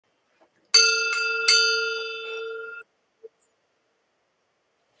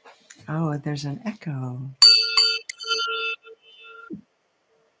Oh, there's an echo.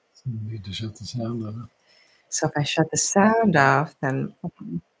 You need to shut the sound off. So if I shut the sound off, then I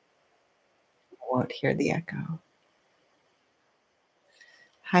won't hear the echo.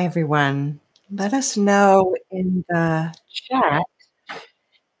 Hi, everyone. Let us know in the chat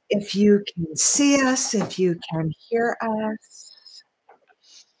if you can see us, if you can hear us.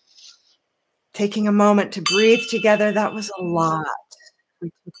 Taking a moment to breathe together, that was a lot.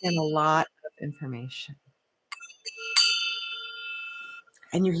 We took in a lot of information.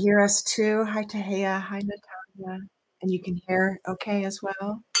 And you hear us too. Hi, Tahia. Hi, Natalia. And you can hear okay as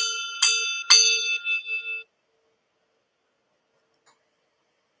well.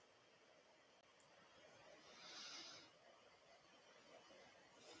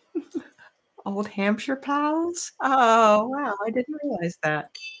 Old Hampshire pals? Oh, wow. I didn't realize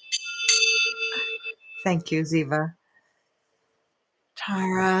that. Thank you, Ziva.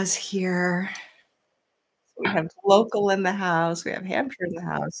 Tara's here. We have local in the house. We have Hampshire in the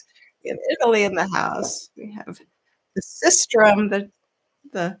house. We have Italy in the house. We have the sistrum,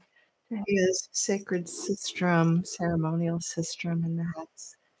 the Tahia's sacred sistrum, ceremonial sistrum in the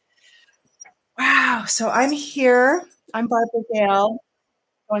house. Wow. So I'm here. I'm Barbara Gail,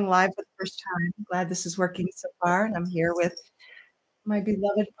 going live for the first time. I'm glad this is working so far. And I'm here with my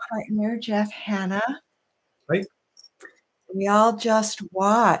beloved partner, Jeff Hanna. Right. We all just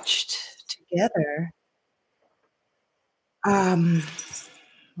watched together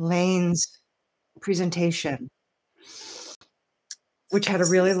Layne's presentation, which had a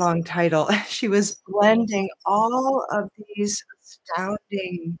really long title. She was blending all of these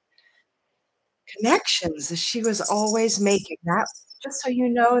astounding connections that she was always making. That, just so you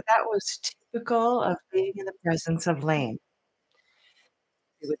know, that was typical of being in the presence of Layne.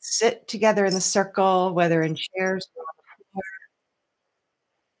 We would sit together in the circle, whether in chairs or on the floor,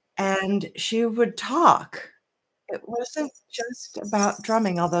 and she would talk. It wasn't just about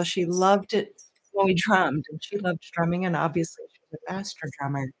drumming, although she loved it when we drummed, and she loved drumming, and obviously she was a master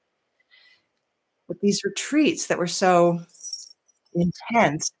drummer. But these retreats that were so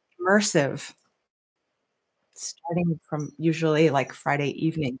intense, immersive, starting from usually like Friday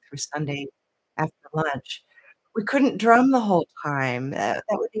evening through Sunday after lunch, we couldn't drum the whole time. That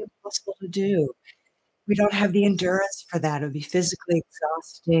would be impossible to do. We don't have the endurance for that. It would be physically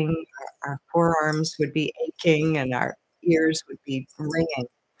exhausting. Our forearms would be aching and our ears would be ringing.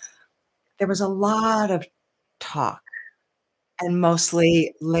 There was a lot of talk, and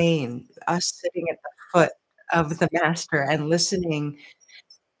mostly Layne, us sitting at the foot of the master and listening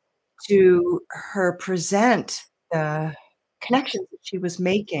to her present the connections that she was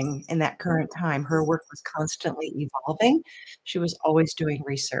making in that current time. Her work was constantly evolving. She was always doing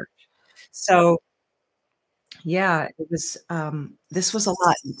research. So yeah, it was, this was a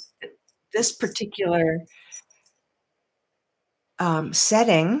lot. This particular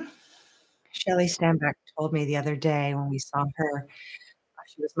setting, Shelley Stanback told me the other day when we saw her,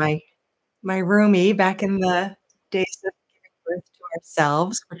 she was my roomie back in the days of giving birth to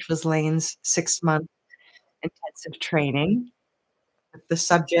ourselves, which was Layne's 6-month intensive training. The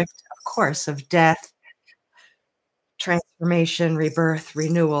subject, of course, of death, transformation, rebirth,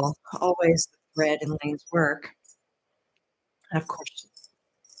 renewal, always the thread in Layne's work. And of course,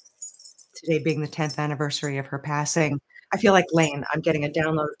 today being the 10th anniversary of her passing, I feel like Layne, I'm getting a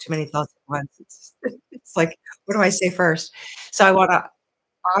download of too many thoughts at once. It's like, what do I say first? So I want to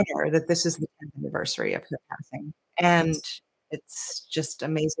honor that this is the 10th anniversary of her passing. And it's just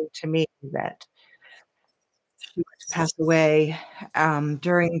amazing to me that she passed away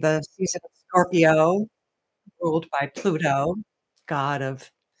during the season of Scorpio, ruled by Pluto, god of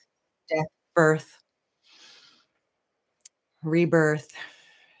death, birth, rebirth,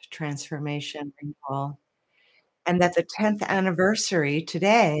 transformation, renewal. And that the 10th anniversary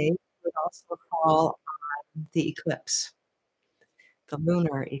today would also fall on the eclipse, the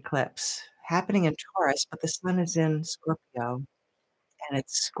lunar eclipse, happening in Taurus, but the sun is in Scorpio and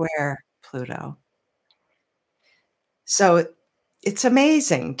it's square Pluto. So it's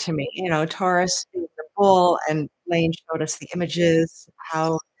amazing to me, you know, Taurus being the bull, and Layne showed us the images,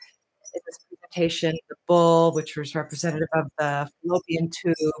 how in this presentation, the bull, which was representative of the fallopian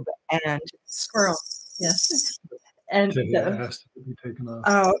tube, and squirrel. Yes. And asked to be taken off.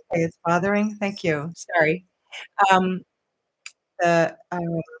 oh, okay, it's bothering. Thank you. Sorry. The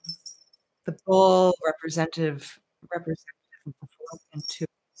bull representative of the fallopian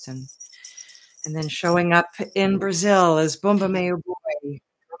tubes, and then showing up in Brazil as Bumba Meu Boy,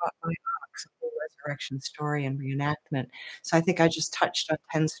 a resurrection story and reenactment. So I think I just touched on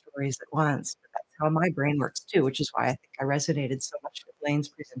 10 stories at once, but that's how my brain works too, which is why I think I resonated so much with Layne's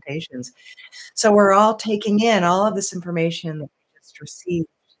presentations. So we're all taking in all of this information that we just received,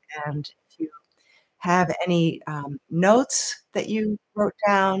 and if you have any, notes that you wrote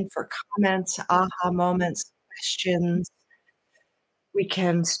down for comments, aha moments, questions, we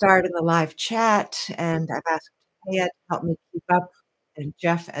can start in the live chat, and I've asked Taya to help me keep up, and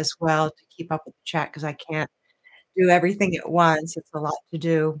Jeff as well, to keep up with the chat because I can't do everything at once. It's a lot to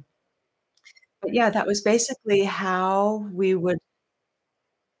do. But yeah, that was basically how we would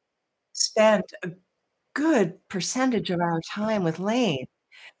spend a good percentage of our time with Layne,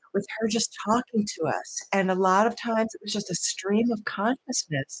 with her just talking to us. And a lot of times it was just a stream of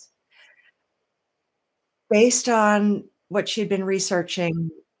consciousness based on what she'd been researching,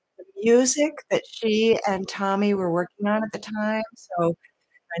 the music that she and Tommy were working on at the time. So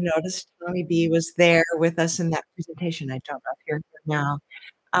I noticed Tommy B was there with us in that presentation. I don't know if you're here now.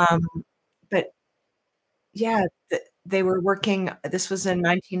 Um, but yeah, they were working, this was in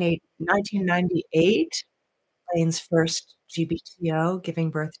 1998, Layne's first GBTO,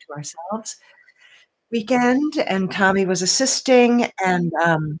 Giving Birth to Ourselves, weekend, and Tommy was assisting, and,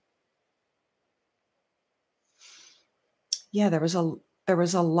 yeah, there was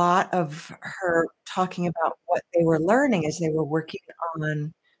a lot of her talking about what they were learning as they were working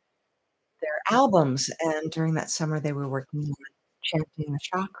on their albums, and during that summer, they were working on chanting the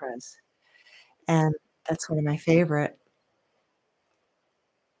chakras, and that's one of my favorite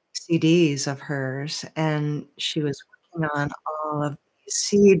CDs of hers, and she was working on all of these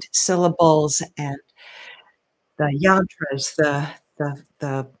seed syllables and the yantras,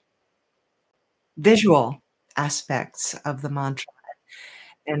 the visual aspects of the mantra,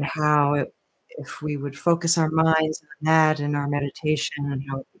 and how if we would focus our minds on that in our meditation, and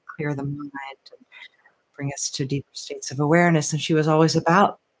how it would clear the mind and bring us to deeper states of awareness. And she was always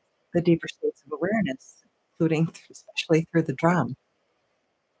about the deeper states of awareness, including especially through the drum.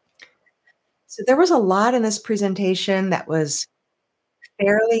 So there was a lot in this presentation that was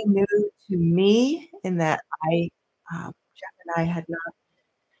fairly new to me, in that Jeff and I had not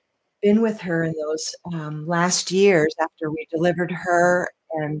been with her in those, last years after we delivered her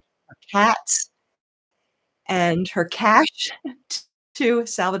and her cats and her cash to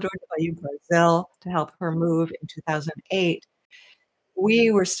Salvador de Bahia, Brazil, to help her move in 2008.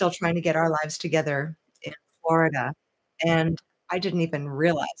 We were still trying to get our lives together in Florida, and I didn't even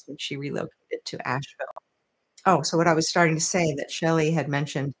realize when she relocated to Asheville. Oh, so what I was starting to say, that Shelley had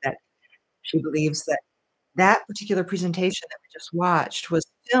mentioned that she believes that that particular presentation that we just watched was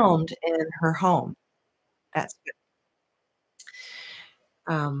filmed in her home. That's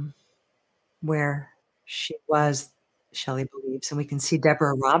um, where she was, Shelley believes, and we can see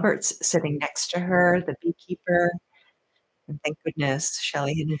Deborah Roberts sitting next to her, the beekeeper, and thank goodness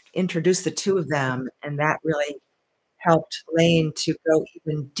Shelley had introduced the two of them, and that really helped Layne to go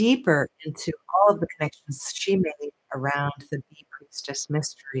even deeper into all of the connections she made around the bee priestess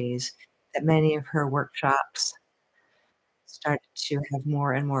mysteries that many of her workshops started to have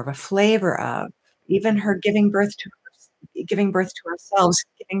more and more of a flavor of. Even her giving birth to ourselves,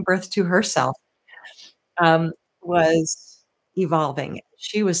 giving birth to herself, was evolving.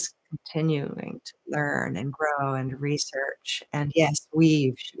 She was continuing to learn and grow and research, and yes,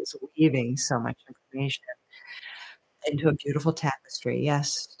 weave. She was weaving so much information into a beautiful tapestry.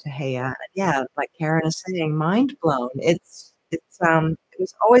 Yes, to Heya. Yeah, like Karen is saying, mind blown. It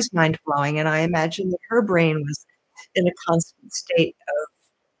was always mind blowing, and I imagine that her brain was in a constant state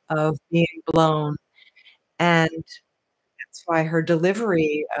of being blown, and that's why her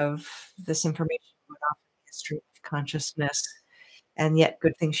delivery of this information went off in the history of consciousness, and yet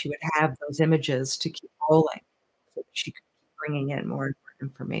good thing she would have those images to keep rolling so that she could keep bringing in more and more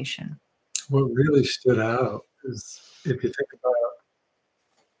information. What really stood out is, if you think about,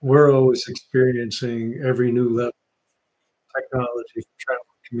 we're always experiencing every new level of technology for travel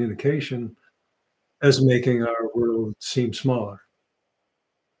and communication as making our world seem smaller.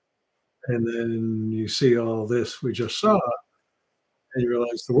 And then you see all this we just saw, and you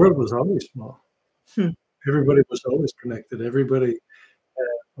realize the world was always small. Hmm. Everybody was always connected. Everybody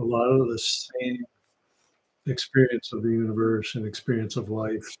had a lot of the same experience of the universe and experience of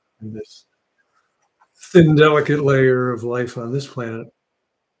life, and this thin, delicate layer of life on this planet.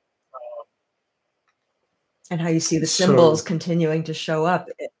 And how you see the So symbols continuing to show up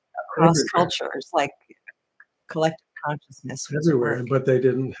across everywhere, cultures, like collective consciousness was at everywhere, work. but they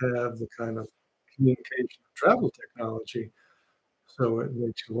didn't have the kind of communication or travel technology. So it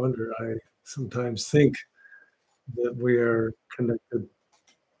makes you wonder. I sometimes think that we are connected,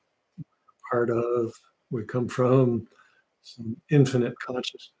 part of, we come from some infinite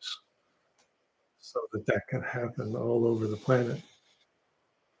consciousness. so that that can happen all over the planet.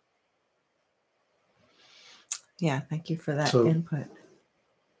 Yeah, thank you for that So, input.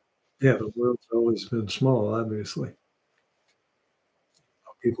 yeah, the world's always been small, obviously.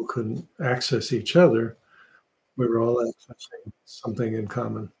 People couldn't access each other. We were all accessing something in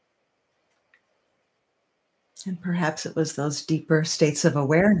common. And perhaps it was those deeper states of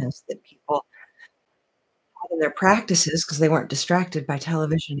awareness that people had in their practices because they weren't distracted by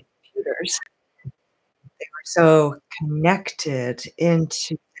television and computers. They were so connected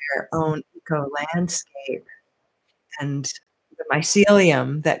into their own eco landscape and the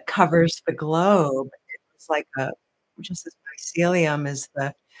mycelium that covers the globe. It was like a just as mycelium is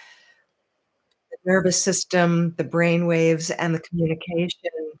the nervous system, the brain waves, and the communication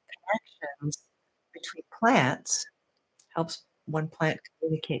connections between plants helps one plant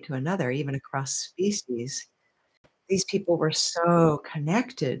communicate to another, even across species. These people were so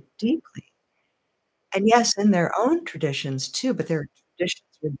connected deeply. And yes, in their own traditions too, but their traditions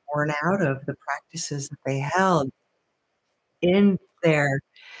were born out of the practices that they held in their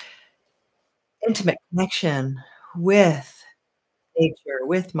intimate connection with nature,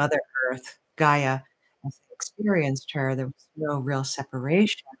 with Mother Earth, Gaia. As they experienced her, there was no real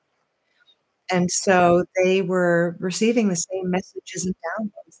separation. And so they were receiving the same messages and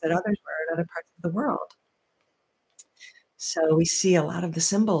downloads that others were in other parts of the world. So we see a lot of the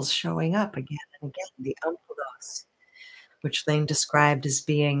symbols showing up again and again, the omphalos, which Layne described as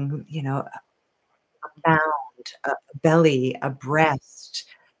being, you know, a mound, a belly, a breast,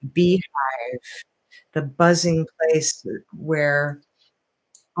 beehive, the buzzing place where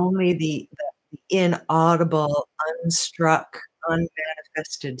only the inaudible, unstruck,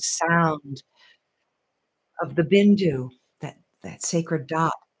 unmanifested sound of the Bindu, that sacred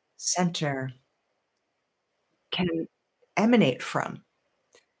dot center, can emanate from.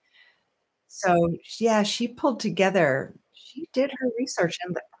 So, yeah, she pulled together she did her research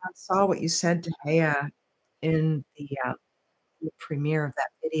and I saw what you said to Haya in the premiere of that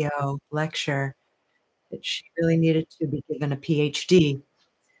video lecture, that she really needed to be given a PhD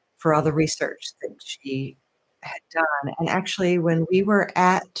for all the research that she had done. And actually, when we were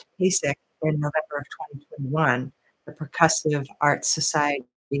at PASIC in November of 2021, the Percussive Arts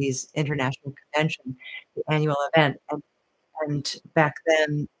Society's International Convention, the annual event, and back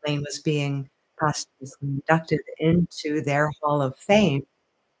then, Layne was being posthumously inducted into their Hall of Fame.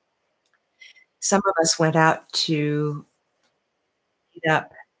 Some of us went out to meet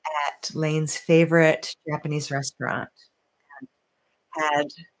up at Layne's favorite Japanese restaurant, had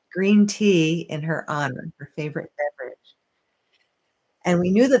green tea in her honor, her favorite beverage. And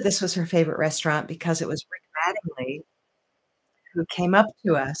we knew that this was her favorite restaurant because it was Rick Mattingly who came up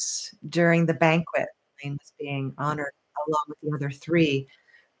to us during the banquet. Layne was being honored along with the other 3,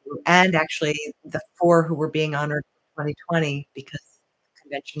 and actually the 4 who were being honored for 2020 because the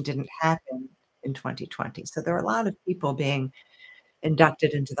convention didn't happen in 2020. So there were a lot of people being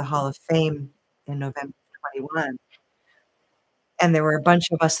inducted into the Hall of Fame in November of 21. And there were a bunch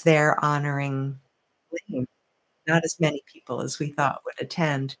of us there honoring Layne. Not as many people as we thought would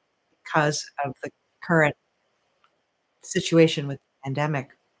attend because of the current situation with the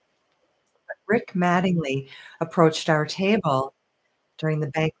pandemic. But Rick Mattingly approached our table during the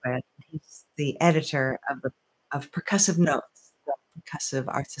banquet. He's the editor of Percussive Notes, the Percussive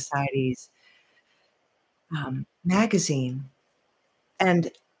Art Society's magazine.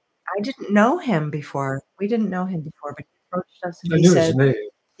 And I didn't know him before. We didn't know him before, but he approached us and I he knew his said, name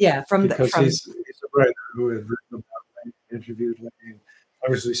yeah, because he's a writer who had written about Layne, interviewed Layne,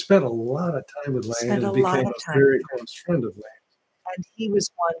 obviously spent a lot of time with Layne spent a and lot became of a time very with her. close friend of Layne. And he was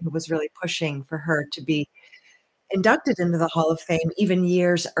one who was really pushing for her to be inducted into the Hall of Fame even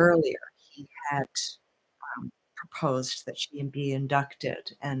years earlier. He had proposed that she be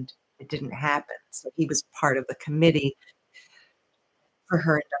inducted, and it didn't happen. So he was part of the committee for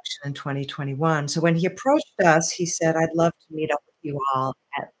her induction in 2021. So when he approached us, he said, I'd love to meet up with you all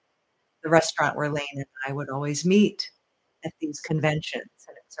at the restaurant where Layne and I would always meet at these conventions.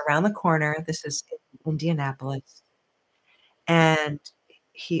 And it's around the corner. This is in Indianapolis. And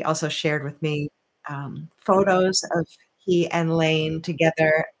he also shared with me photos of he and Layne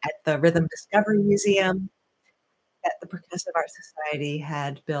together at the Rhythm Discovery Museum that the Percussive Art Society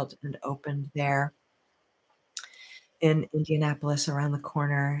had built and opened there in Indianapolis around the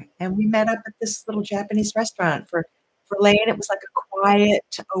corner. And we met up at this little Japanese restaurant. For Layne, it was like a quiet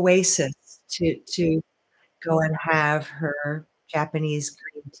oasis to go and have her Japanese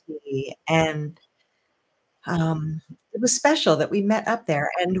green tea. And it was special that we met up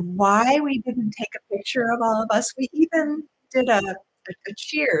there. And why we didn't take a picture of all of us, we even did a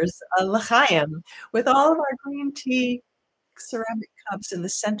cheers, a l'chaim, with all of our green tea ceramic cups in the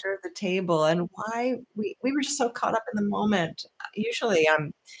center of the table, and why we were just so caught up in the moment. Usually,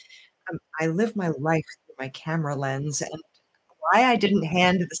 I live my life through my camera lens, and why I didn't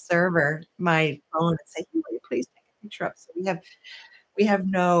hand the server my phone and say, "Hey, will you please take a picture of?" So we have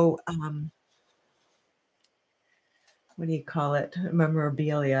no, what do you call it,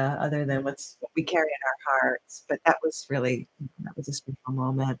 memorabilia other than what we carry in our hearts. But that was a special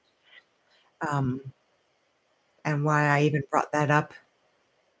moment. Um, and why I even brought that up.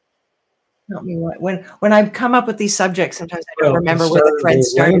 Help me when I come up with these subjects, sometimes I don't Well, remember where the thread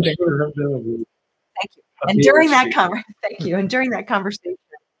started. Layne should have been Thank you. a And during that PhD. thank you. And during that conversation,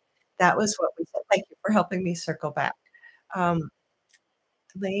 that was what we said. Thank you for helping me circle back. Um,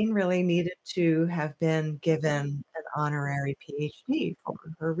 Layne really needed to have been given an honorary PhD for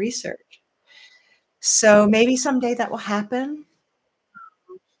her research. So maybe someday that will happen.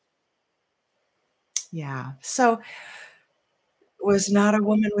 Yeah. So was not a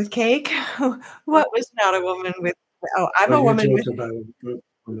woman with cake? What was not a woman with? Oh, I'm Well, a you woman with. joked about it,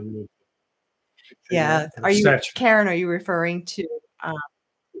 but Yeah. the statue. Karen, are you referring to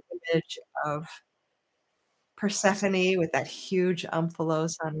the image of Persephone with that huge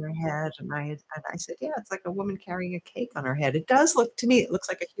omphalos on her head? And I said, yeah, it's like a woman carrying a cake on her head. It does look to me, it looks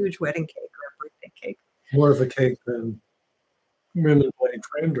like a huge wedding cake or a birthday cake. More of a cake than women playing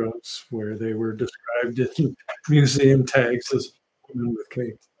train drums, where they were described in museum tags as women with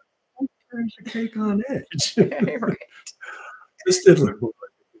cake. There's a cake on edge. Right. This did look more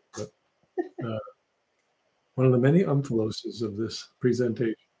like a cake, but one of the many umphaloses of this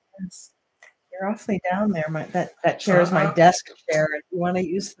presentation. Yes. You're awfully down there. That chair is my desk chair. If you want to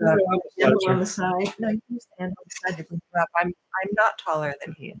use the handle on the side, no, you use the handle on the side to bring you up. I'm not taller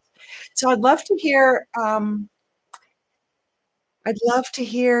than he is. So I'd love to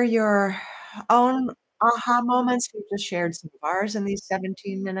hear your own aha moments. We've just shared some of ours in these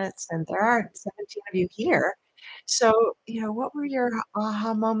 17 minutes, and there are 17 of you here. So, what were your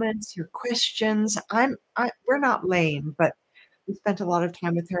aha moments, your questions? We're not Layne, but we spent a lot of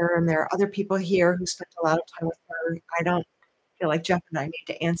time with her, and there are other people here who spent a lot of time with her. I don't feel like Jeff and I need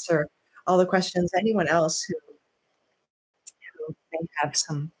to answer all the questions. Anyone else who may have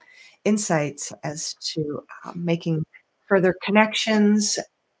some insights as to making further connections,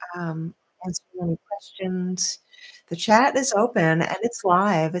 um, answering any questions. The chat is open and it's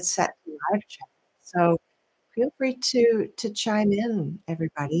live. It's set to live chat. So feel free to chime in,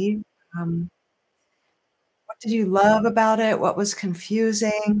 everybody. What did you love about it? What was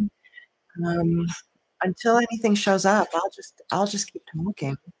confusing? Um, until anything shows up, I'll just keep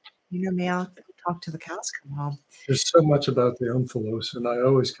talking. You know me, I'll talk till the cows come home. There's so much about the omphalos, and I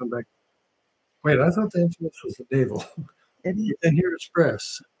always come back. Wait, I thought the omphalos was the navel. And here's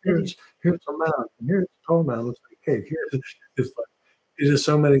breasts. Here's a mound. And here's a tall mound. Looks like cake. Here's it's like it is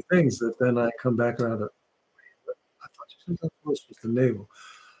so many things that then I come back around to. I thought you said the omphalos was the navel.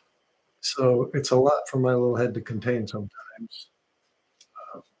 So it's a lot for my little head to contain sometimes.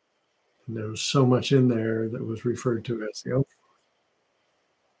 And there was so much in there that was referred to as the omphalos.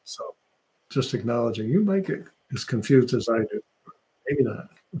 So just acknowledging you might get as confused as I do. Maybe not.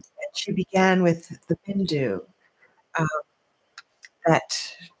 And she began with the Bindu,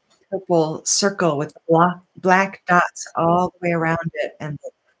 that purple circle with the black dots all the way around it, and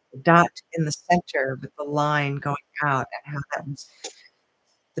the dot in the center with the line going out, and how that was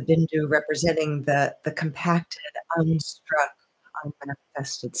the Bindu representing the compacted, unstruck,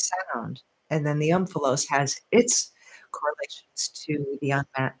 unmanifested sound. And then the omphalos has its correlations to the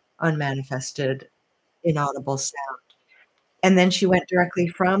unmanifested, inaudible sound. And then she went directly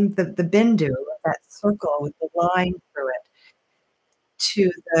from the Bindu, that circle with the line through it,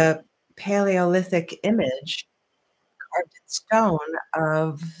 to the Paleolithic image carved in stone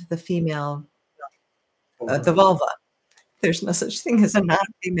of the female, the vulva. There's no such thing as a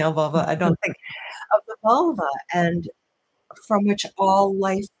non-female vulva, I don't think, of the vulva, and from which all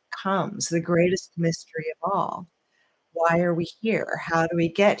life comes, the greatest mystery of all. Why are we here? How do we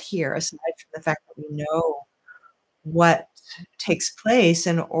get here? Aside from the fact that we know what takes place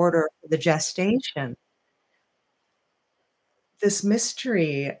in order for the gestation, this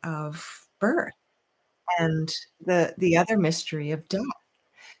mystery of birth and the other mystery of death.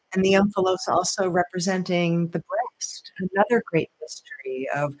 And the omphalos also representing the breast, another great mystery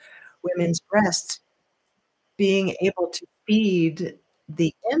of women's breasts being able to feed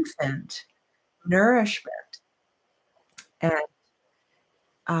the infant nourishment. And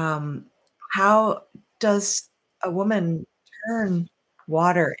how does a woman turn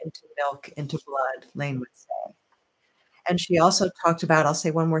water into milk, into blood, Layne would say. And she also talked about, I'll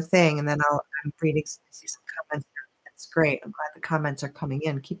say one more thing, and then I'm reading I see some comments here. That's great. I'm glad the comments are coming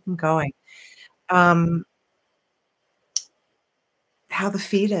in. Keep them going. Um, how the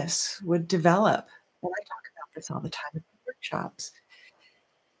fetus would develop. And I talk about this all the time in workshops.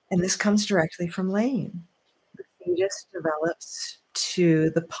 And this comes directly from Layne. The fetus develops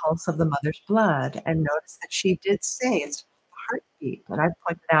to the pulse of the mother's blood. And notice that she did say it's the heartbeat. And I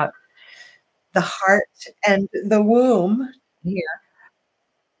pointed out the heart and the womb here,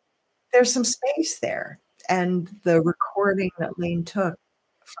 there's some space there. And the recording that Layne took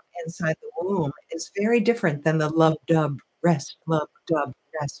from inside the womb is very different than the lub dub, rest, lub dub,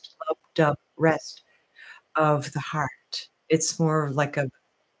 rest of the heart. It's more like a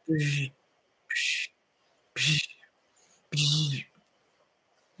bzz, bzz, bzz, bzz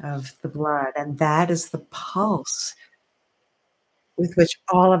of the blood. And that is the pulse with which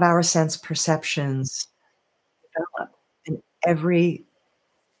all of our sense perceptions develop. And every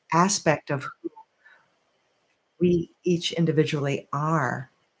aspect of who we each individually are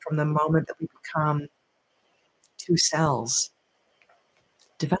from the moment that we become two cells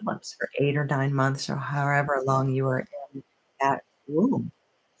develops for 8 or 9 months or however long you are in that womb,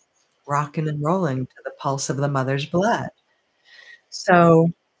 rocking and rolling to the pulse of the mother's blood.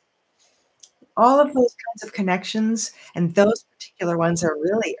 So all of those kinds of connections, and those particular ones are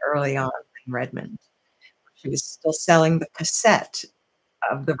really early on in Redmond. She was still selling the cassette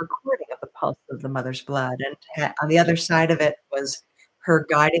of the recording of the pulse of the mother's blood, and on the other side of it was her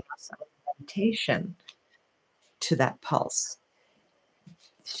guiding us on meditation to that pulse.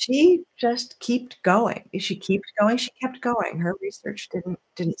 She just kept going. She kept going, she kept going. Her research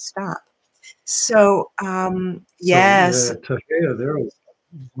didn't stop. So, So, yes. yeah, Tahia, there was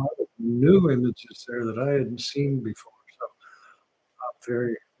a lot of new images there that I hadn't seen before. So I'm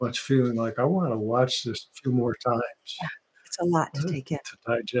very much feeling like I want to watch this a few more Yeah, times it's a lot to take in. to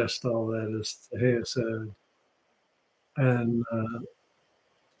digest all that, as Tahia said. And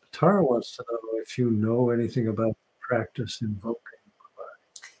Tara wants to know if you know anything about practice invoking.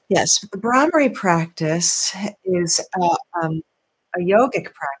 Yes, the Brahmari practice is a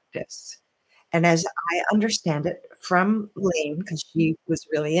yogic practice, and as I understand it from Layne, because she was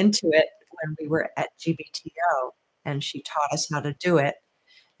really into it when we were at GBTO, and she taught us how to do it.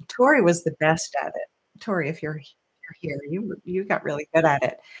 Tori was the best at it. Tori, if you're here, you got really good at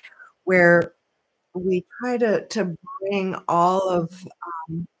it, where we try to bring all of,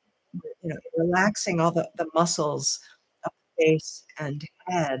 um, relaxing all the muscles of the face and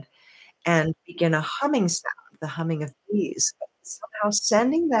head and begin a humming sound, the humming of bees, but somehow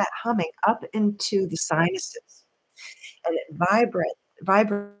sending that humming up into the sinuses, and it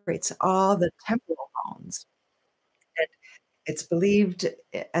vibrates all the temporal bones. And it's believed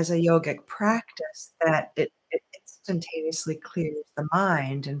as a yogic practice that it instantaneously clears the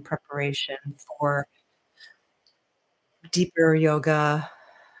mind in preparation for deeper yoga,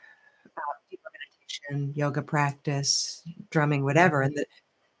 deeper meditation, yoga practice, drumming, whatever. And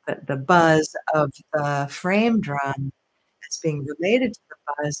the buzz of the frame drum that's being related to the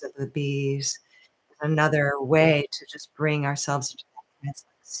buzz of the bees is another way to just bring ourselves into that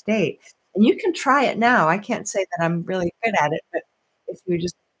trance-like state. And you can try it now. I can't say that I'm really good at it, but if you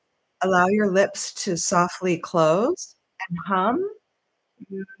just allow your lips to softly close and hum,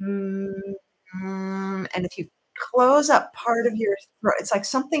 mm, and if you close up part of your throat, it's like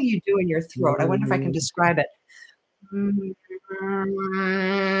something you do in your throat. I wonder if I can describe it.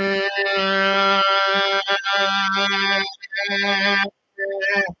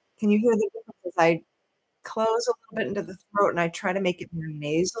 Can you hear the difference as I close a little bit into the throat and I try to make it more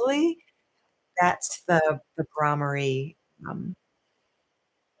nasally? That's the Brahmari, um,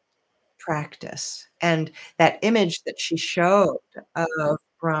 practice, and that image that she showed of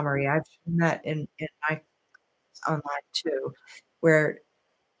Brahmari, I've shown that in my online too, where,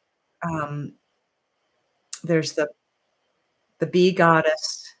 um, there's the bee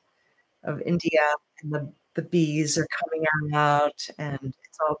goddess of India, and the bees are coming out, and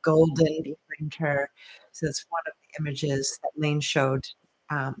it's all golden behind her. So it's one of the images that Layne showed,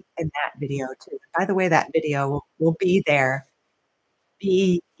 in that video too. By the way, that video will be there,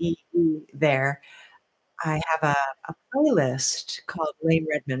 BEE there. I have a playlist called Layne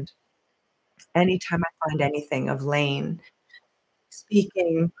Redmond. Anytime I find anything of Layne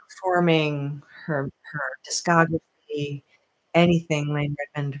speaking, performing, her discography, anything Layne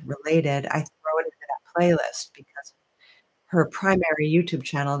Redmond related, I throw it into that playlist because her primary YouTube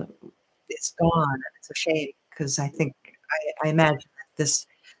channel is gone, and it's a shame because I think I imagine that this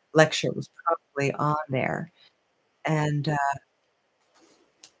lecture was probably on there, and,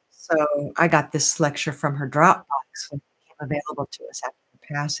 so I got this lecture from her Dropbox available to us after her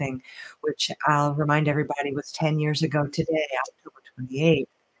passing, which I'll remind everybody was 10 years ago today, October 28th.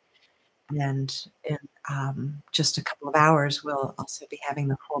 And in just a couple of hours, we'll also be having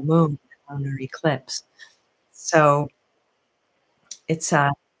the full moon, the lunar eclipse. So it's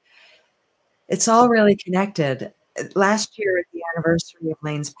all really connected. Last year, at the anniversary of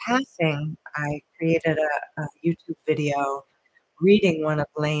Layne's passing, I created a YouTube video reading one of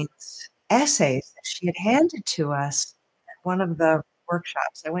Layne's essays that she had handed to us at one of the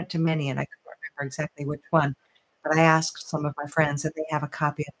workshops. I went to many, and I couldn't remember exactly which one, but I asked some of my friends, and they have a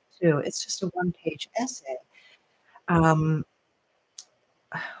copy of it too. It's just a one-page essay. What's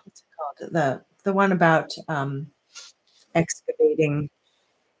it called? The one about excavating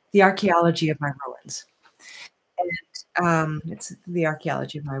the archaeology of my ruins. And it's the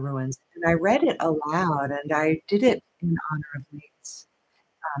archaeology of my ruins. And I read it aloud, and I did it in honor of Layne's,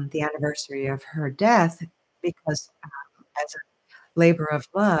 the anniversary of her death, because as a labor of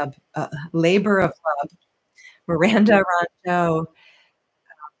love, Miranda Rondeau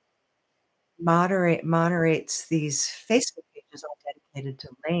moderates these Facebook pages all dedicated to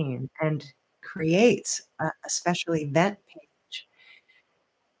Layne and creates a special event page.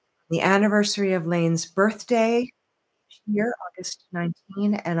 The anniversary of Layne's birthday each year, August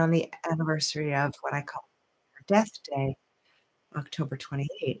 19, and on the anniversary of what I call her death day, October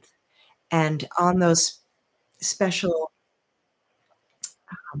 28th. And on those special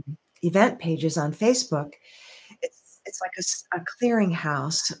event pages on Facebook, it's like a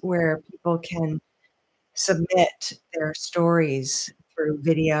clearinghouse where people can submit their stories through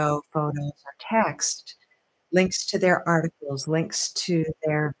video, photos, or text, links to their articles, links to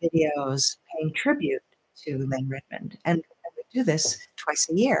their videos, paying tribute to Layne Redmond. And we do this twice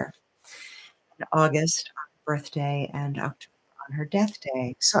a year, in August on her birthday and October on her death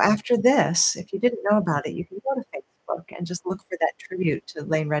day. So after this, if you didn't know about it, you can go to Facebook and just look for that tribute to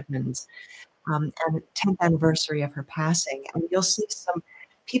Layne Redmond's and 10th anniversary of her passing. And you'll see some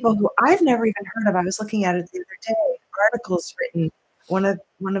people who I've never even heard of. I was looking at it the other day, articles written. One of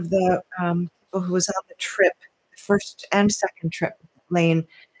the people who was on the trip, the first and second trip, Layne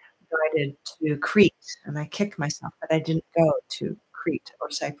guided to Crete, and I kicked myself that I didn't go to Crete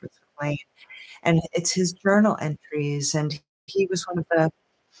or Cyprus with Layne. And it's his journal entries, and he was one of the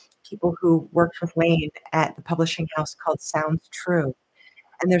people who worked with Layne at the publishing house called Sounds True.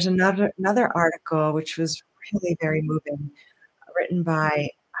 And there's another article which was really very moving, written by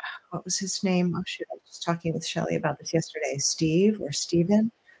what was his name? Oh shoot, I was just talking with Shelley about this yesterday. Steve or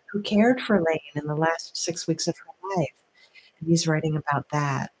Stephen, who cared for Layne in the last 6 weeks of her life. And he's writing about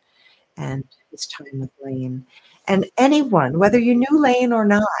that and his time with Layne. And anyone, whether you knew Layne or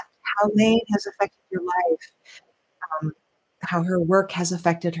not, how Layne has affected your life, how her work has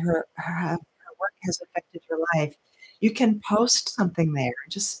affected her work has affected your life. You can post something there.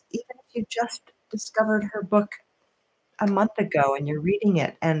 Just even if you just discovered her book a month ago and you're reading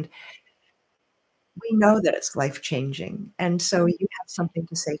it, and we know that it's life-changing, and so you have something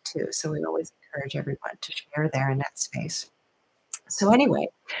to say too. So we always encourage everyone to share there in that space. So anyway,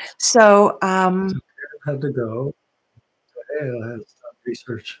 so had to go. Gail has done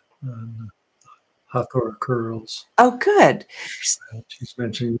research on Hathor curls. oh, good. She's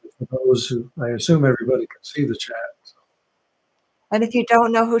mentioning for those who, I assume everybody can see the chat. So. And if you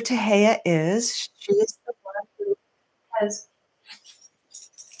don't know who Tehea is, she is the one who has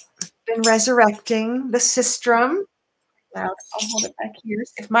been resurrecting the sistrum. Now, I'll hold it back here.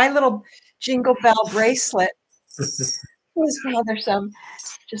 If my little jingle bell bracelet was bothersome,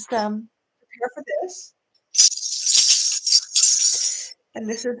 just prepare for this. And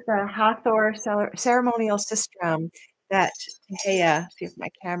this is the Hathor ceremonial sistrum that Tehea, see if my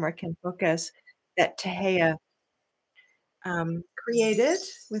camera can focus, that Tehea created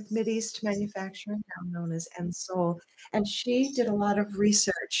with Mideast Manufacturing, now known as Ensol. And she did a lot of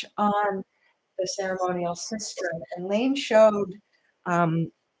research on the ceremonial sistrum. And Layne showed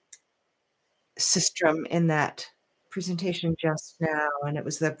sistrum in that presentation just now, and it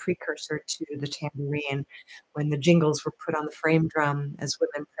was the precursor to the tambourine when the jingles were put on the frame drum as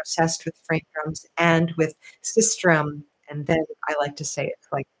women processed with frame drums and with sistrum. And then I like to say it's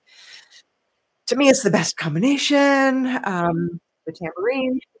like, to me, it's the best combination. The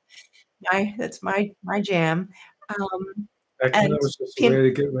tambourine, that's my jam. Back then, it was just a way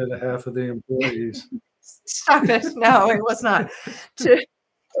to get rid of half of the employees. Stop it! No, it was not. It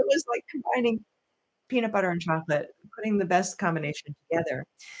was like combining peanut butter and chocolate, putting the best combination together.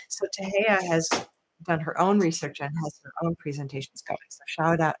 So Tehea has done her own research and has her own presentations going. So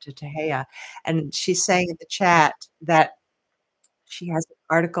shout out to Tehea. And she's saying in the chat that she has an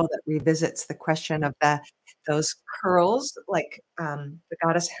article that revisits the question of the those curls like, the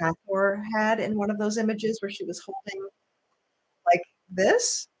goddess Hathor had in one of those images where she was holding like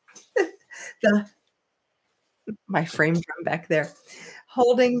this. The my frame drum back there,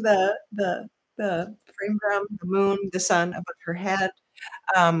 holding the frame drum, the moon, the sun above her head,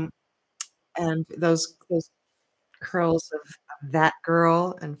 um, and those curls of that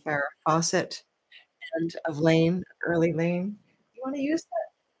girl and Farrah Fawcett and of Layne, early Layne. You wanna use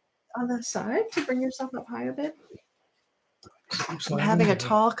that on the side to bring yourself up high a bit? I'm having a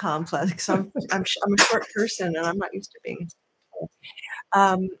tall complex. I'm a short person, and I'm not used to being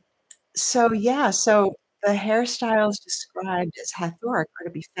tall. So yeah, so the hairstyles described as Hathoric are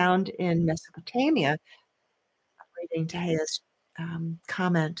to be found in Mesopotamia, reading Tahiya's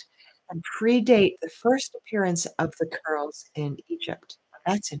comment, and predate the first appearance of the curls in Egypt.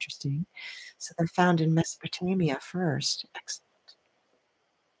 That's interesting. So they're found in Mesopotamia first. Excellent.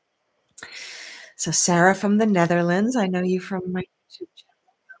 So Sarah from the Netherlands, I know you from my YouTube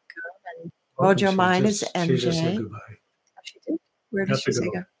channel. Welcome. And Mojo Mine is She just said MJ. goodbye. Oh, she did? Where did she say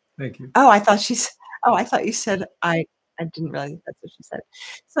go? Thank you. Oh, I thought you said I didn't realize that's what she said.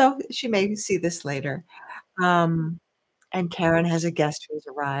 So she may see this later. And Karen has a guest who's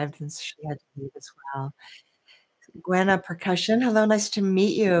arrived, and so she had to leave as well. Gwenna Percussion, hello, nice to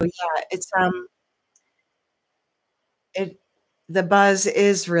meet you. Yeah, it's the buzz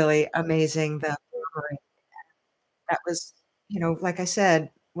is really amazing. That was, like I said,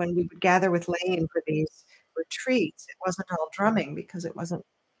 when we would gather with Layne for these retreats, it wasn't all drumming because it wasn't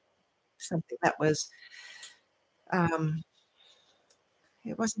something that was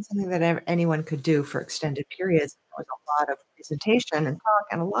it wasn't something that anyone could do for extended periods. There was a lot of presentation and talk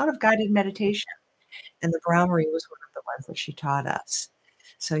and a lot of guided meditation. And the Browmery was one of the ones that she taught us.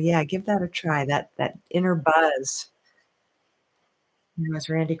 So yeah, give that a try. That inner buzz. As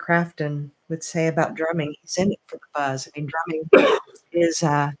Randy Crafton would say about drumming, he's in it for the buzz. I mean, drumming has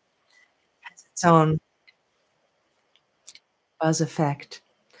its own buzz effect.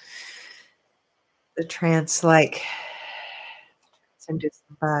 The trance-like induced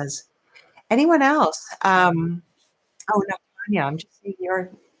buzz. Anyone else? Oh no, Tanya, I'm just seeing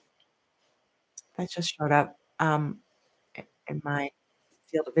that just showed up in my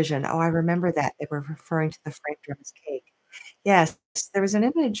field of vision. Oh, I remember that. They were referring to the frame drum as cake. Yes, there was an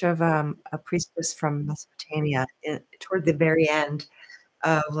image of a priestess from Mesopotamia toward the very end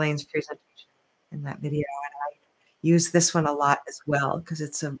of Layne's presentation in that video, and I use this one a lot as well because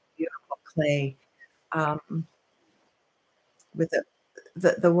it's a beautiful clay with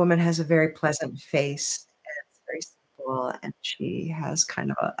the woman has a very pleasant face, and it's very simple, and she has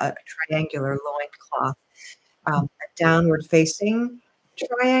kind of a triangular loincloth, a downward facing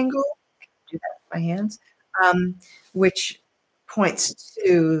triangle. I can do that with my hands, which points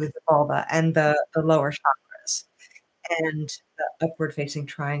to the vulva and the lower chakras. And the upward facing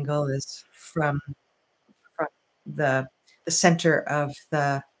triangle is from the center of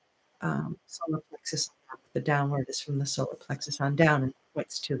the solar plexus up. The downward is from the solar plexus on down and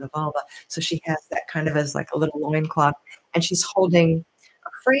points to the vulva. So she has that kind of as like a little loincloth, and she's holding a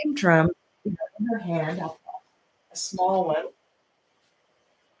frame drum in her hand, a small one.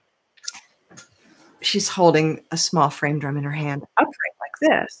 She's holding a small frame drum in her hand, upright like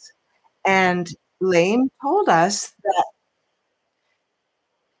this. And Layne told us that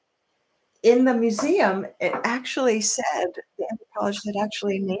in the museum, it actually said, the anthropologist had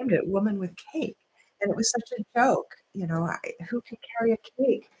actually named it Woman with Cake. And it was such a joke, who can carry a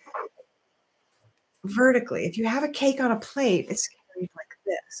cake vertically? If you have a cake on a plate, it's carried like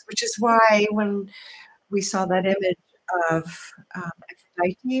this, which is why when we saw that image of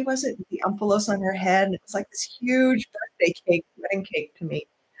Aphrodite, was it, the omphalos on her head, and it was like this huge birthday cake, wedding cake to me,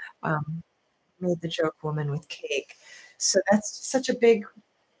 made the joke Woman with Cake. So that's such a big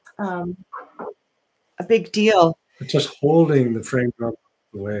deal. But just holding the frame drum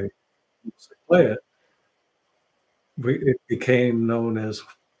the way you play it, it became known as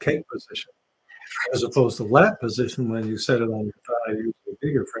cake position, as opposed to lap position when you set it on your thigh using a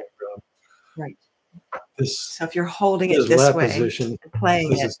bigger frame drum. Right. So if you're holding it this way position, and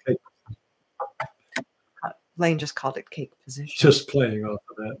playing it, cake. Layne just called it cake position. Just playing off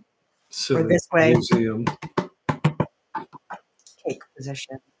of that silly this way. museum. Cake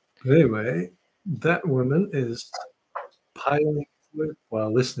position. But anyway, that woman is piling wood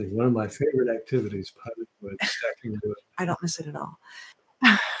while listening. One of my favorite activities, piling wood, stacking wood. I don't miss it at all.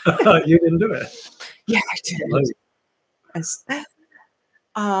 You didn't do it. Yeah, I did. Yes.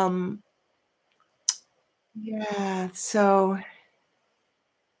 Yeah, so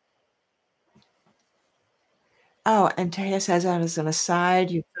and Taya says, as an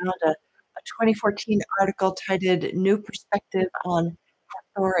aside, you found a a 2014 article titled New Perspective on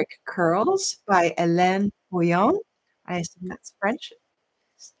Hathoric Curls by Layne Redmond. I assume that's French.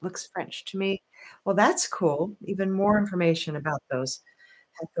 Looks French to me. Well, that's cool. Even more information about those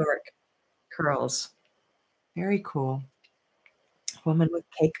Hathoric curls. Very cool. Woman with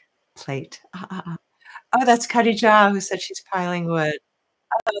cake plate. Oh, that's Khadija who said she's piling wood.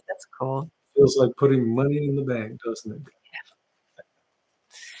 Oh, that's cool. Feels like putting money in the bank, doesn't it?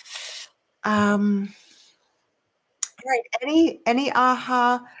 All right. Any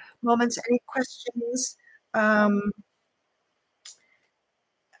aha moments? Any questions? Um,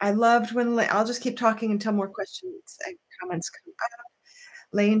 I loved when I'll just keep talking until more questions and comments come up.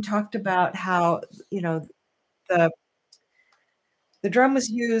 Layne talked about how the the drum was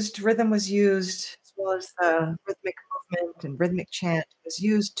used, rhythm was used, as well as the rhythmic movement and rhythmic chant was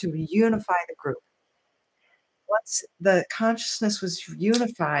used to unify the group. Once the consciousness was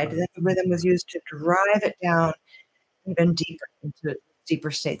unified, then the rhythm was used to drive it down even deeper into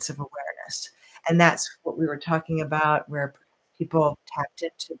deeper states of awareness. And that's what we were talking about, where people tapped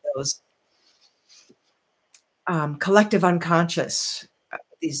into those collective unconscious,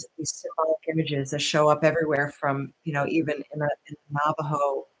 these symbolic images that show up everywhere from, even in a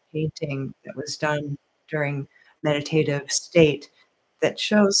Navajo painting that was done during meditative state that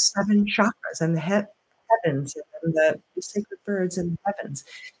shows 7 chakras and the heavens and the sacred birds in the heavens.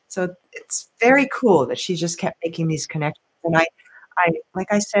 So it's very cool that she just kept making these connections. And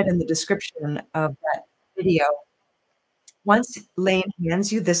like I said in the description of that video, once Layne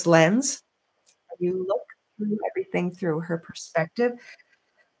hands you this lens, you look through everything through her perspective,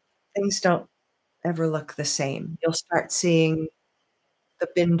 things don't ever look the same. You'll start seeing the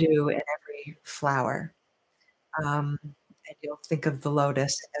Bindu in every flower. And you'll think of the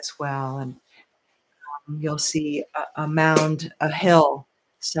lotus as well. And you'll see a mound, a hill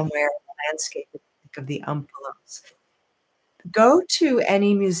somewhere in the landscape. Think of the omphalos. Go to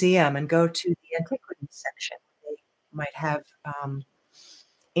any museum and go to the antiquities section. They might have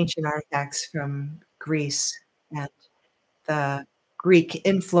ancient artifacts from Greece and the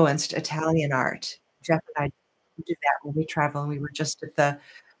Greek-influenced Italian art. Jeff and I do that when we travel, and we were just at the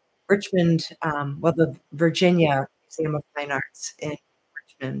Richmond, the Virginia Museum of Fine Arts in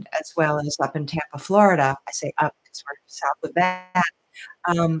Richmond, as well as up in Tampa, Florida. I say up because we're south of that.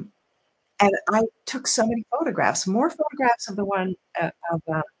 And I took so many photographs, more photographs of the one of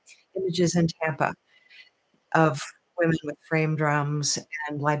images in Tampa of women with frame drums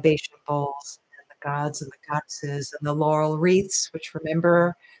and libation bowls and the gods and the goddesses and the laurel wreaths, which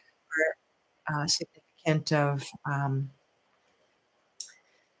remember are significant of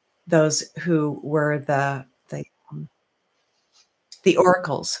those who were the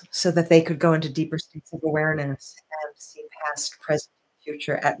oracles, so that they could go into deeper states of awareness and see past, present, and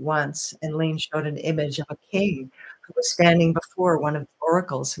future at once. And Layne showed an image of a king who was standing before one of the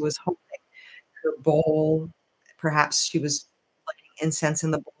oracles, who was holding her bowl. Perhaps she was lighting incense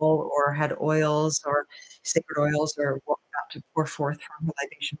in the bowl, or had oils or sacred oils, or about to pour forth from her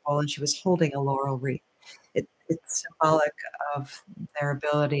libation bowl, and she was holding a laurel wreath. It's symbolic of their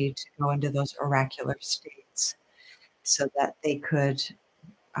ability to go into those oracular states so that they could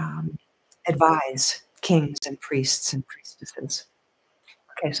advise kings and priests and priestesses.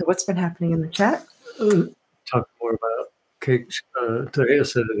 Okay, so what's been happening in the chat? Talk more about cake. Taya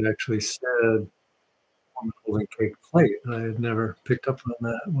said it actually said woman holding cake plate. I had never picked up on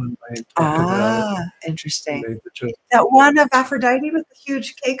that when I talked about it. Interesting. Made the joke. That one of Aphrodite with the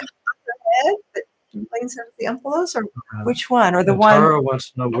huge cake on her head that Layne said with the omphalos, or which one? Or the one? Tara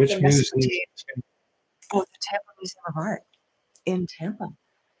wants to know which museum. Oh, the Tampa Museum of Art in Tampa.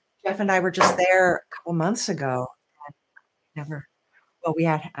 Jeff and I were just there a couple months ago. And we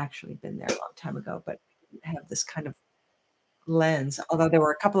had actually been there a long time ago, but we didn't have this kind of lens. Although there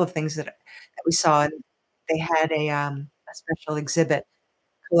were a couple of things that we saw, and they had a special exhibit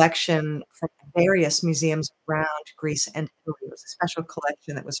collection from various museums around Greece and Italy. It was a special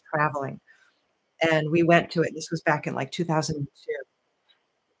collection that was traveling, and we went to it. This was back in like 2002,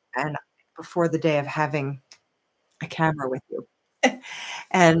 and before the day of having a camera with you.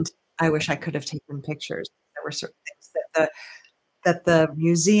 And I wish I could have taken pictures. There were certain things that the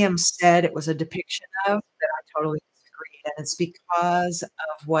museum said it was a depiction of that I totally disagreed. And it's because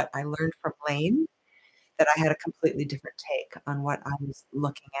of what I learned from Layne that I had a completely different take on what I was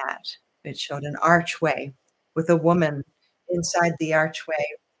looking at. It showed an archway with a woman inside the archway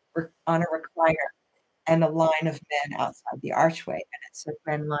on a recliner, and a line of men outside the archway. And it said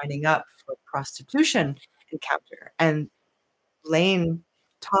men lining up for prostitution encounter. And Layne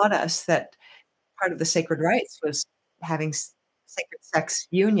taught us that part of the sacred rites was having sacred sex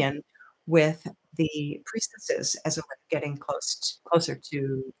union with the priestesses as a way of getting closer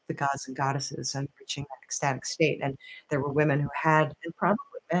to the gods and goddesses and reaching that ecstatic state. And there were women who had, and probably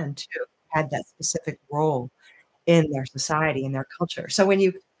men too, had that specific role in their society, in their culture. So when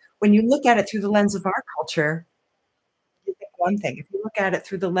you look at it through the lens of our culture, you think one thing. If you look at it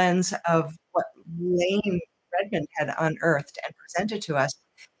through the lens of what Layne Redmond had unearthed and presented to us,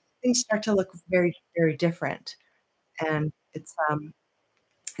 things start to look very, very different. And it's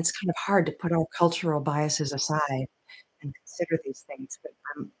kind of hard to put our cultural biases aside and consider these things. But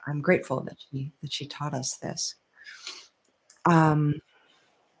I'm grateful that she taught us this. Um,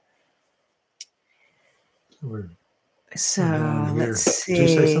 We're so down here. let's Did you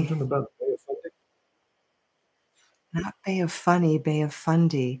say see. something about the Bay of Fundy? Not Bay of Funny, Bay of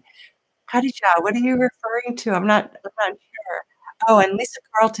Fundy. Khadija, what are you referring to? I'm not sure. Oh, and Lisa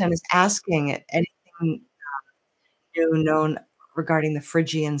Carlton is asking anything new known regarding the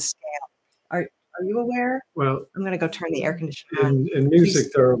Phrygian scale. Are you aware? Well, I'm gonna go turn the air conditioner on. in music,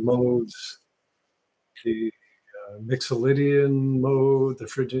 Please. there are modes: the Mixolydian mode, the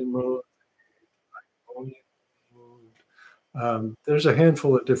Phrygian mode, the Ionian mode. There's a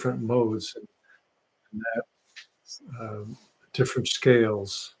handful of different modes and that different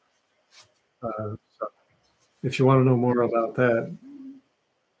scales. So if you want to know more about that,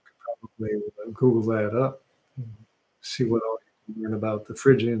 probably Google that up and see what all you can learn about the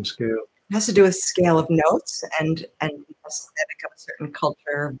Phrygian scale. It has to do with scale of notes and the aesthetic of a certain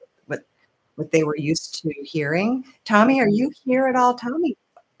culture, what they were used to hearing. Tommy, are you here at all? Tommy,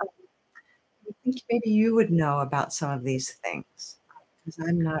 I think maybe you would know about some of these things because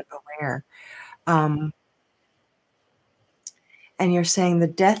I'm not aware. Um, and you're saying the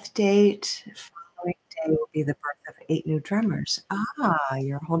death date following day will be the birth of 8 new drummers. Ah,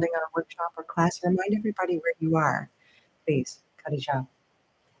 you're holding a workshop or class. Remind everybody where you are, please, Khadija.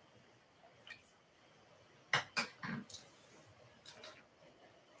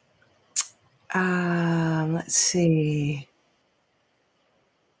 Let's see.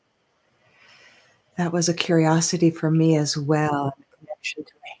 That was a curiosity for me as well, in connection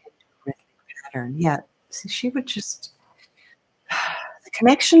to a Hindu rhythmic pattern. Yeah, see, she would just the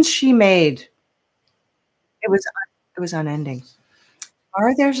connections she made. It was unending.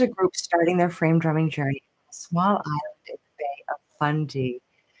 Or there's a group starting their frame drumming journey on a small island in the Bay of Fundy,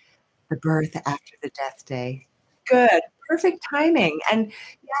 the birth after the death day. Good, perfect timing. And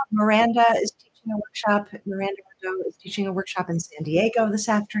yeah, Miranda is teaching a workshop. Miranda Rizzo is teaching a workshop in San Diego this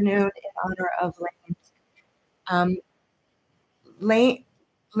afternoon in honor of Layne. Um, Layne,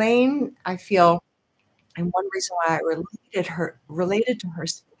 Layne, I feel, and one reason why I related to her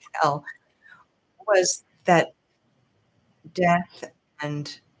so well was that death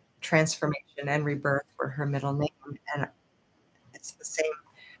and transformation and rebirth were her middle name, and it's the same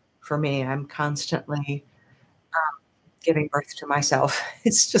for me. I'm constantly giving birth to myself.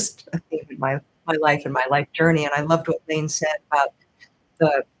 It's just a theme in my life and my life journey. And I loved what Layne said about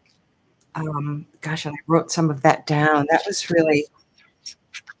the gosh, and I wrote some of that down. That was really,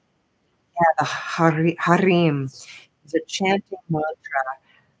 yeah, the harim is a chanting mantra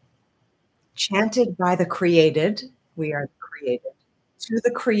chanted by the created. We are the created to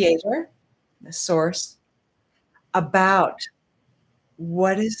the creator, the source, about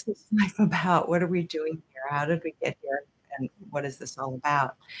what is this life about? What are we doing here? How did we get here? And what is this all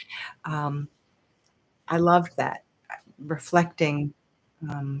about? Um, I loved that, reflecting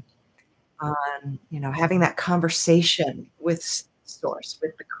on having that conversation with source,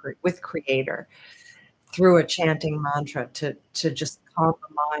 with creator through a chanting mantra to just calm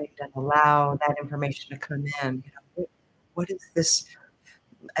the mind and allow that information to come in. What is this?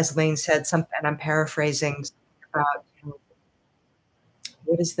 As Layne said, something, and I'm paraphrasing about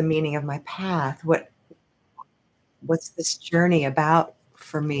what is the meaning of my path? What's this journey about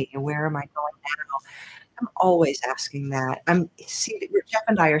for me? And where am I going now? I'm always asking that. I'm seated. Jeff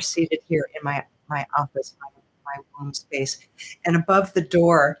and I are seated here in my office, my home space, and above the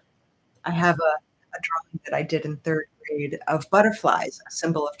door, I have a drawing that I did in 3rd grade of butterflies, a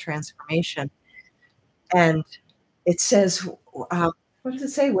symbol of transformation, and it says, what does it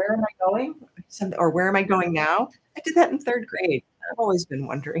say? Where am I going? Or where am I going now? I did that in 3rd grade. I've always been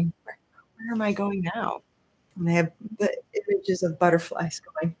wondering where am I going now? And they have the images of butterflies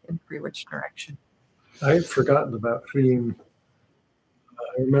going in every which direction. I had forgotten about Reem.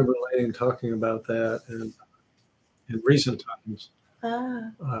 I remember Layne talking about that, and in recent times,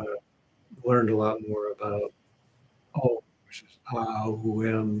 learned a lot more about which is Who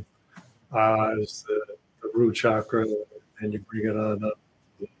is the root chakra, and you bring it on up.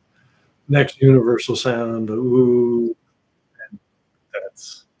 The next universal sound, the ooh, and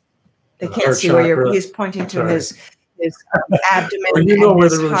that's They the can't heart see where chakra. he's pointing to Sorry. his abdomen Well, you know and where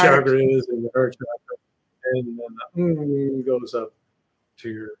the his root heart. chakra is in the heart chakra, and then goes up to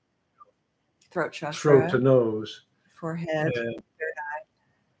your Throat chakra. throat to nose. Forehead. And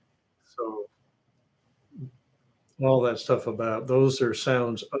so all that stuff about those are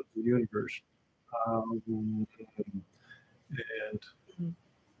sounds of the universe. And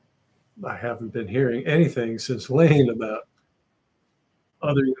I haven't been hearing anything since Layne about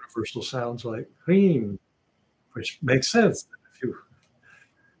other universal sounds like cream, which makes sense.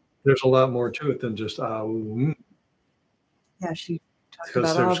 There's a lot more to it than just Yeah, she talked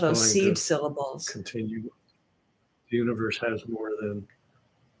because about all there's those going seed to syllables. continue. The universe has more than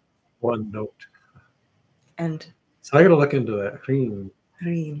one note. And so I got to look into that. Cream.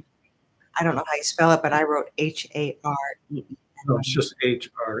 I don't know how you spell it, but I wrote H-A-R-E-E-M. No, it's just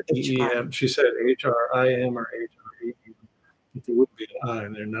H-R-E-E-M. She said H-R-I-M or H-R-E-E-M. If there wouldn't be an I,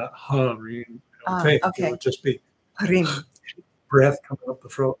 and they're not hurrying. I don't think okay. it would just be Hrim. breath coming up the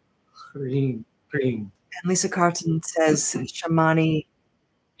throat. Hrim. And Lisa Carlton says Shamani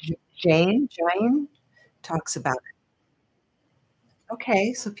Jane talks about it.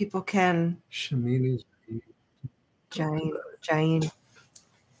 Okay, so people can. Shamini Jane.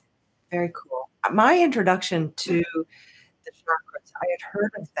 Very cool. My introduction to the chakras, I had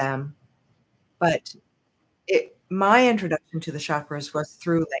heard of them, but my introduction to the chakras was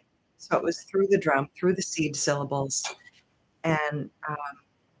through Layne. So it was through the drum, through the seed syllables, and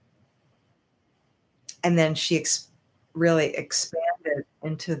then she really expanded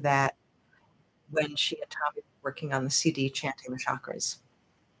into that when she and Tommy were working on the CD chanting the chakras,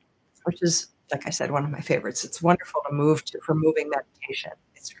 which is, like I said, one of my favorites. It's wonderful to move to for moving meditation.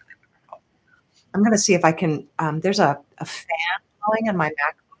 It's really wonderful. I'm going to see if I can. There's a fan blowing on my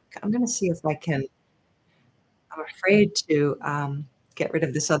MacBook. I'm going to see if I can. I'm afraid to get rid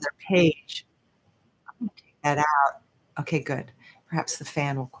of this other page. I'm going to take that out. Okay, good. Perhaps the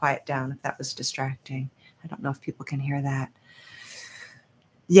fan will quiet down if that was distracting. I don't know if people can hear that.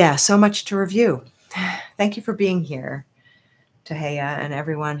 Yeah, so much to review. Thank you for being here, Tahaya, and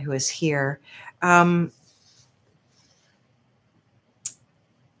everyone who is here. Like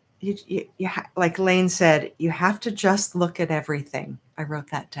Layne said, you have to just look at everything. I wrote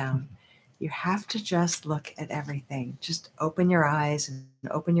that down. You have to just look at everything. Just open your eyes and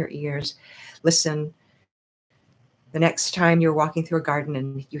open your ears. Listen. The next time you're walking through a garden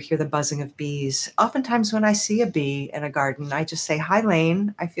and you hear the buzzing of bees, oftentimes when I see a bee in a garden, I just say, "Hi,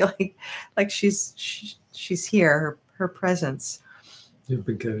 Layne." I feel like she's here, her presence. You've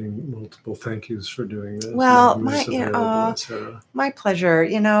been getting multiple thank yous for doing this. Well, my pleasure.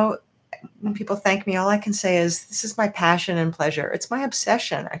 When people thank me, all I can say is, this is my passion and pleasure. It's my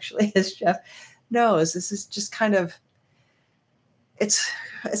obsession, actually, as Jeff knows. This is just kind of, it's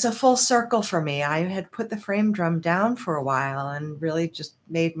a full circle for me. I had put the frame drum down for a while and really just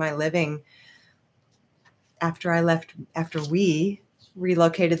made my living after we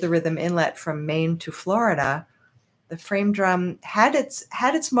relocated the rhythm inlet from Maine to Florida. The frame drum had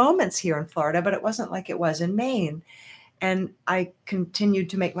its moments here in Florida, but it wasn't like it was in Maine. And I continued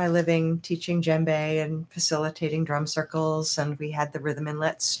to make my living teaching djembe and facilitating drum circles. And we had the Rhythm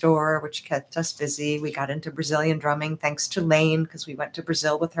Inlet store, which kept us busy. We got into Brazilian drumming thanks to Layne, because we went to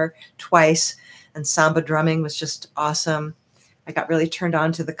Brazil with her twice. And samba drumming was just awesome. I got really turned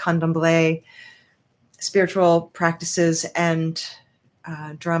on to the candomblé spiritual practices and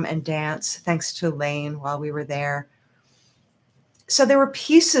drum and dance thanks to Layne while we were there. So there were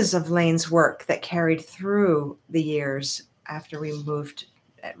pieces of Layne's work that carried through the years after we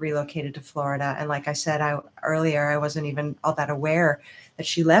relocated to Florida. And like I said earlier, I wasn't even all that aware that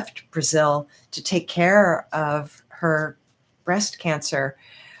she left Brazil to take care of her breast cancer,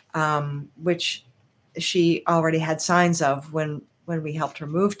 which she already had signs of when we helped her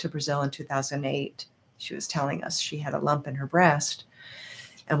move to Brazil in 2008. She was telling us she had a lump in her breast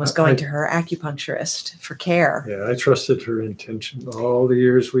and was going to her acupuncturist for care. Yeah, I trusted her intention. All the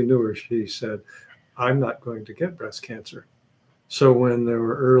years we knew her, she said, "I'm not going to get breast cancer." So when there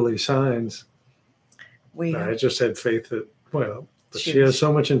were early signs, I just had faith that, she has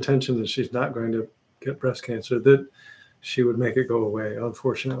so much intention that she's not going to get breast cancer, that she would make it go away.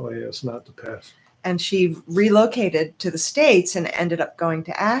 Unfortunately, it's not to pass. And she relocated to the States and ended up going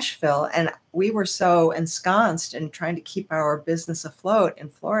to Asheville. And we were so ensconced in trying to keep our business afloat in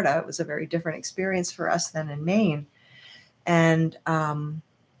Florida. It was a very different experience for us than in Maine. And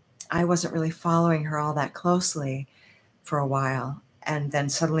I wasn't really following her all that closely for a while. And then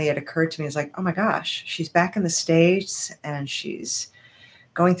suddenly it occurred to me, it's like, oh my gosh, she's back in the States and she's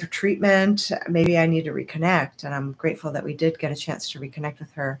going through treatment. Maybe I need to reconnect. And I'm grateful that we did get a chance to reconnect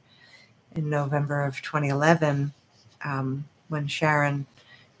with her in November of 2011 when Sharon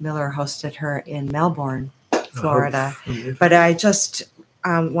Miller hosted her in Melbourne, Florida. But I just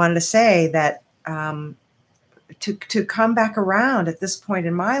wanted to say that to come back around at this point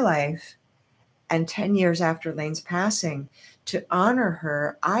in my life, and 10 years after Layne's passing, to honor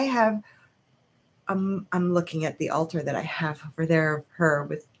her, I'm looking at the altar that I have over there of her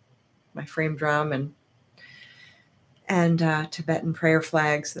with my frame drum and Tibetan prayer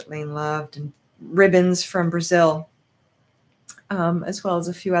flags that Layne loved, and ribbons from Brazil, as well as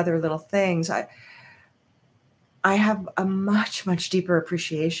a few other little things. I have a much, much deeper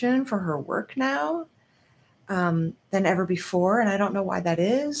appreciation for her work now than ever before, and I don't know why that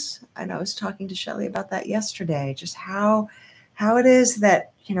is. And I was talking to Shelley about that yesterday, just how it is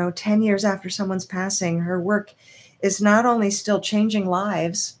that, 10 years after someone's passing, her work is not only still changing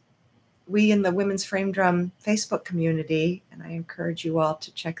lives. We in the Women's Frame Drum Facebook community, and I encourage you all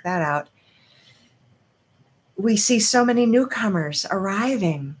to check that out, we see so many newcomers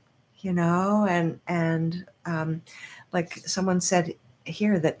arriving, and like someone said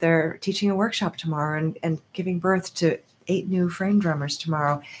here that they're teaching a workshop tomorrow and giving birth to 8 new frame drummers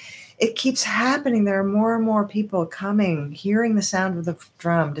tomorrow. It keeps happening. There are more and more people coming, hearing the sound of the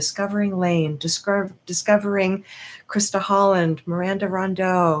drum, discovering Layne, discovering Krista Holland, Miranda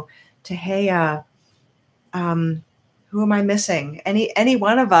Rondeau, Tehea. Who am I missing? Any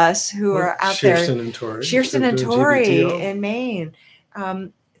one of us who are out there. Shearston and Tori in Maine.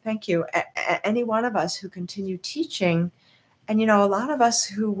 Thank you. Any one of us who continue teaching. And, a lot of us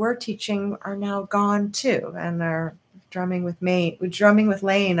who were teaching are now gone too, and are drumming with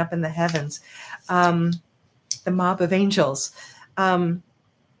Layne up in the heavens, the mob of angels. There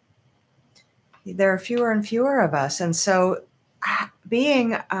are fewer and fewer of us. And so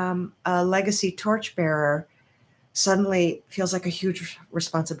being a legacy torchbearer suddenly feels like a huge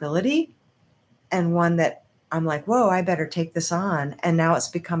responsibility, and one that I'm like, whoa, I better take this on. And now it's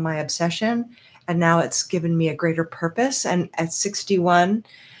become my obsession. And now it's given me a greater purpose. And at 61,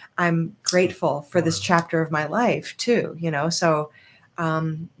 I'm grateful for this chapter of my life too, So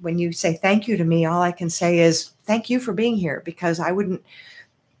when you say thank you to me, all I can say is thank you for being here, because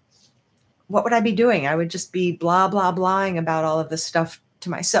what would I be doing? I would just be blah, blah, blahing about all of this stuff to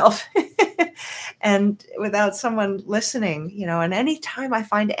myself and without someone listening, and anytime I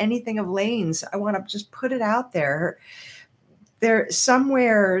find anything of Layne's, I want to just put it out there. There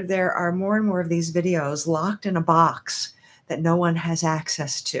are more and more of these videos locked in a box that no one has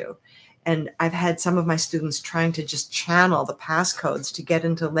access to. And I've had some of my students trying to just channel the passcodes to get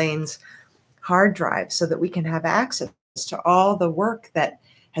into Layne's hard drive so that we can have access to all the work that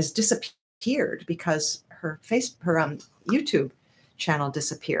has disappeared because her YouTube channel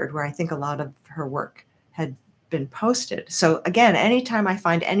disappeared, where I think a lot of her work had been posted. So again, anytime I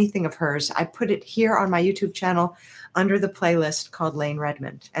find anything of hers, I put it here on my YouTube channel under the playlist called Layne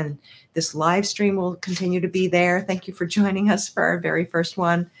Redmond. And this live stream will continue to be there. Thank you for joining us for our very first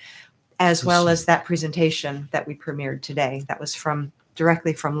one, as well as that presentation that we premiered today. That was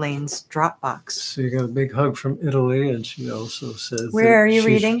directly from Layne's Dropbox. So you got a big hug from Italy, and she also says, where are you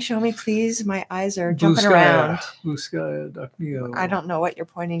reading? Show me, please. My eyes are jumping around. Blue Sky, Doc Neo. I don't know what you're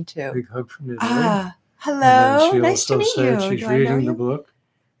pointing to. Big hug from Italy. Hello. Nice to meet you. She's reading the book.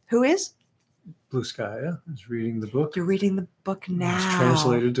 Who is? Blue Sky is reading the book. You're reading the book now. It's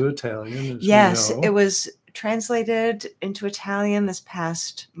translated to Italian. Yes, it was translated into Italian this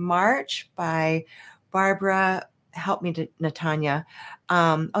past March by Barbara. Help me, Natanya.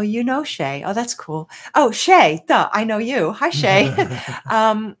 Shay. Oh, that's cool. Oh, Shay. Duh, I know you. Hi, Shay.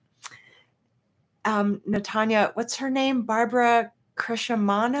 Natanya, what's her name? Barbara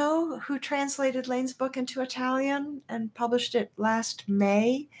Crescimano, who translated Layne's book into Italian and published it last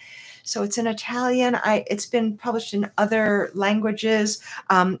May. So it's in Italian. It's been published in other languages.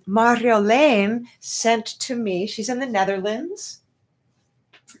 Mario Layne sent to me. She's in the Netherlands,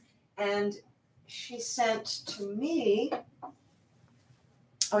 and she sent to me.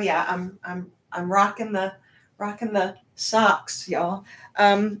 Oh yeah, I'm rocking the socks, y'all.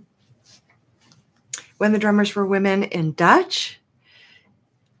 When the Drummers Were Women in Dutch,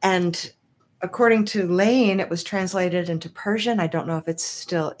 and according to Layne, it was translated into Persian. I don't know if it's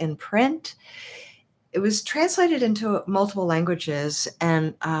still in print. It was translated into multiple languages,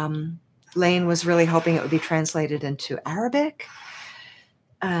 and Layne was really hoping it would be translated into Arabic.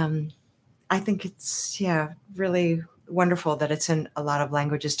 I think it's, really wonderful that it's in a lot of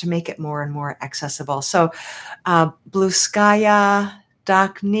languages to make it more and more accessible. So Blueskaya,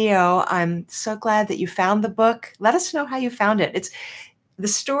 Doc Neo, I'm so glad that you found the book. Let us know how you found it. It's the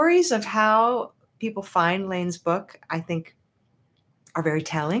stories of how people find Layne's book, I think, are very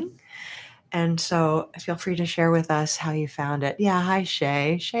telling. And so feel free to share with us how you found it. Yeah, hi,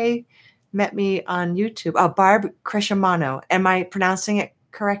 Shay. Shay met me on YouTube. Oh, Barb Crescimano. Am I pronouncing it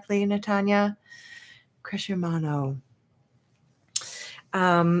correctly, Natanya? Crescimano.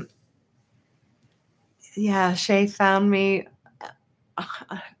 Yeah, Shay found me.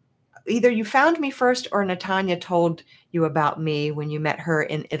 Either you found me first or Natanya told you about me when you met her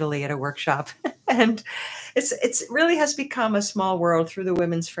in Italy at a workshop. And it's really has become a small world through the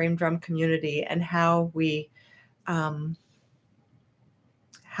women's frame drum community and how we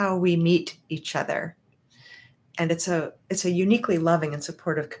meet each other. And it's a uniquely loving and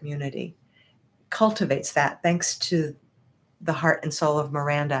supportive community. Cultivates that thanks to the heart and soul of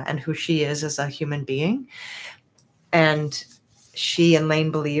Miranda and who she is as a human being. And she and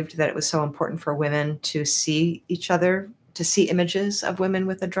Layne believed that it was so important for women to see each other, to see images of women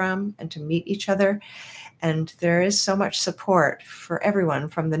with a drum and to meet each other. And there is so much support for everyone,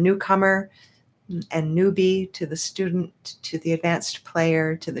 from the newcomer and newbie to the student, to the advanced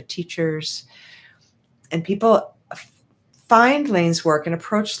player, to the teachers. And people find Layne's work and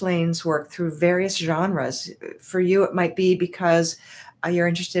approach Layne's work through various genres. For you, it might be because you're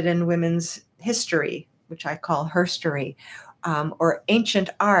interested in women's history, which I call herstory, or ancient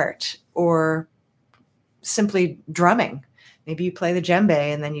art, or simply drumming. Maybe you play the djembe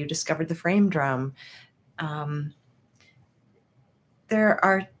and then you discovered the frame drum. There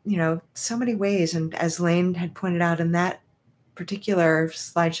are, so many ways. And as Layne had pointed out in that particular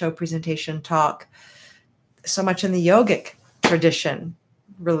slideshow presentation talk, so much in the yogic tradition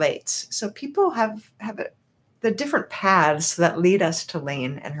relates. So people have the different paths that lead us to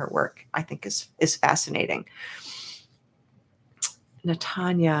Layne and her work, I think is fascinating.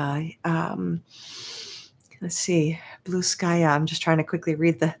 Natanya, let's see, Blue Sky. I'm just trying to quickly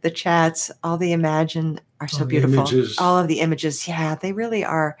read the chats. All the imagine are so beautiful. Images. All of the images, yeah, they really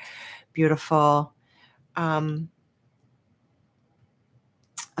are beautiful. A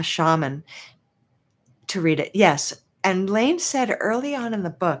shaman to read it, yes. And Layne said early on in the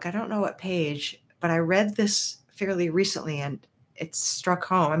book, I don't know what page, but I read this fairly recently and it struck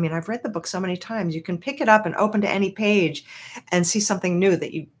home. I mean, I've read the book so many times. You can pick it up and open to any page and see something new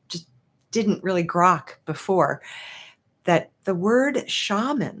that you just didn't really grok before. That the word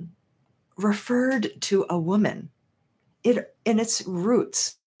shaman referred to a woman. In its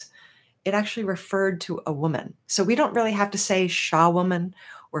roots, it actually referred to a woman. So we don't really have to say shawoman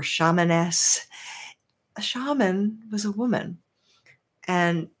or shamaness. A shaman was a woman,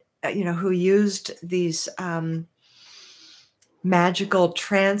 and who used these magical,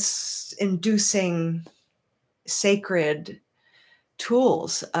 trance-inducing, sacred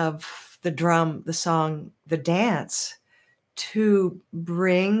tools of the drum, the song, the dance, to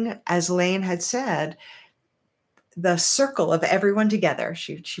bring, as Layne had said, the circle of everyone together.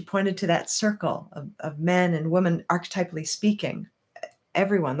 She pointed to that circle of men and women, archetypally speaking,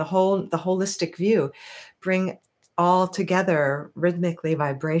 everyone, the holistic view, bring all together rhythmically,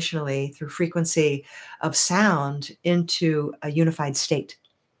 vibrationally, through frequency of sound into a unified state.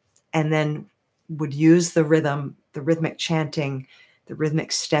 And then would use the rhythm, the rhythmic chanting, the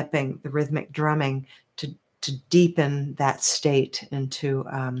rhythmic stepping, the rhythmic drumming to deepen that state into,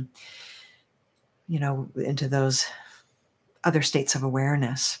 into those other states of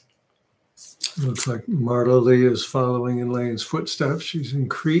awareness. Looks like Marla Lee is following in Layne's footsteps. She's in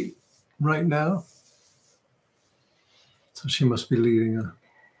Crete right now. So she must be leading a...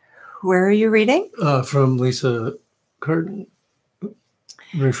 Where are you reading? From Lisa Curtin,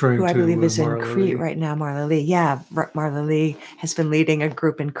 referring who I to believe is in Marla Crete Lee. right now. Marla Lee. Yeah, Marla Lee has been leading a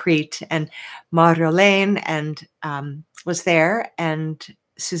group in Crete. And Layne and was there. And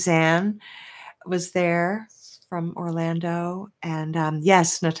Suzanne was there from Orlando. And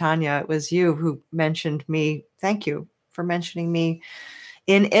yes, Natanya, it was you who mentioned me. Thank you for mentioning me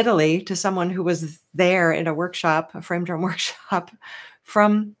in Italy to someone who was there in a workshop, a frame drum workshop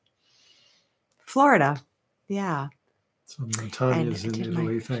from Florida. Yeah. So Natanya's in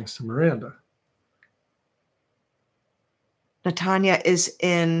Italy thanks to Miranda. Natanya is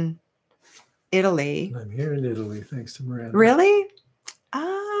in Italy. I'm here in Italy thanks to Miranda. Really?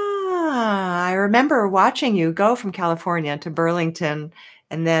 I remember watching you go from California to Burlington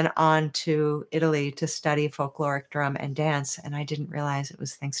and then on to Italy to study folkloric drum and dance. And I didn't realize it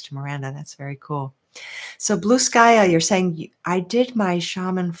was thanks to Miranda. That's very cool. So Blue Sky, you're saying, I did my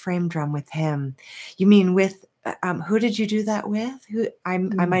shaman frame drum with him. You mean with, who did you do that with? Who I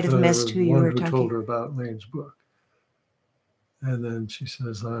might have missed who you were talking. Who told her about Layne's book. And then she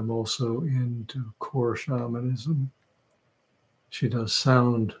says, I'm also into core shamanism. She does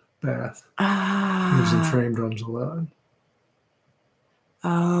sound bath using frame drums a lot.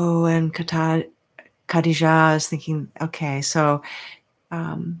 Oh, and Khadija, I was thinking, okay, so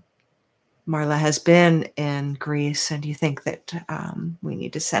Marla has been in Greece, and you think that we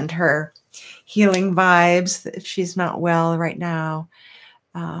need to send her healing vibes, that she's not well right now.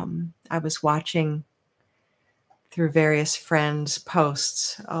 I was watching through various friends'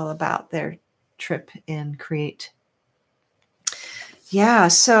 posts all about their trip in Crete. Yeah,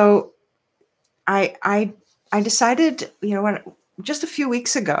 so I decided, when just a few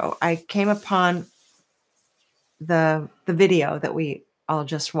weeks ago, I came upon the video that we all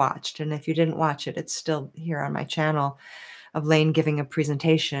just watched, and if you didn't watch it, it's still here on my channel, of Layne giving a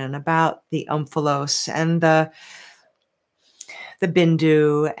presentation about the omphalos and the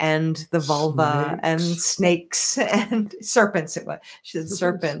Bindu and the vulva and snakes and serpents. It was, she said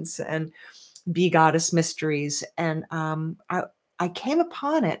serpents and bee goddess mysteries. And I came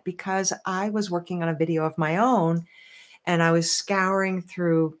upon it because I was working on a video of my own, and I was scouring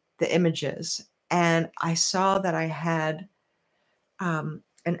through the images, and I saw that I had an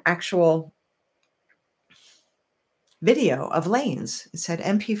actual video of Layne's. It said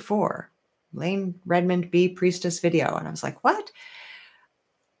MP4, Layne Redmond Bee Priestess video. And I was like, what?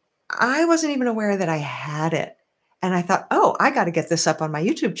 I wasn't even aware that I had it. And I thought, oh, I got to get this up on my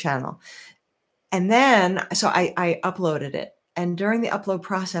YouTube channel. And then, so I uploaded it. And during the upload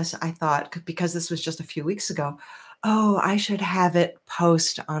process, I thought, because this was just a few weeks ago, oh, I should have it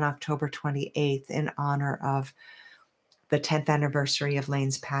post on October 28th in honor of the 10th anniversary of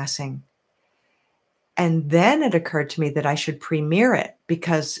Layne's passing. And then it occurred to me that I should premiere it,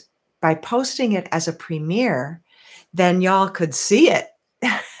 because by posting it as a premiere, then y'all could see it,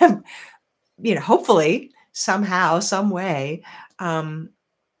 hopefully somehow, some way.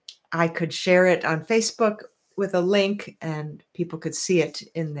 I could share it on Facebook with a link, and people could see it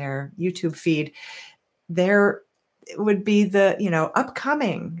in their YouTube feed. There would be the,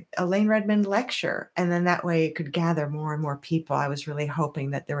 upcoming Layne Redmond lecture. And then that way it could gather more and more people. I was really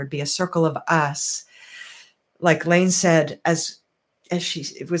hoping that there would be a circle of us. Like Layne said, as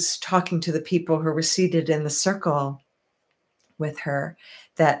she was talking to the people who were seated in the circle with her,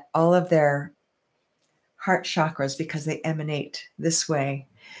 that all of their heart chakras, because they emanate this way,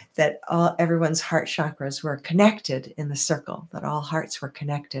 that everyone's heart chakras were connected in the circle, that all hearts were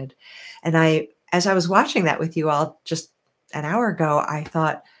connected. And as I was watching that with you all just an hour ago, I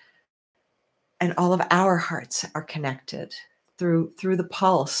thought, and all of our hearts are connected through the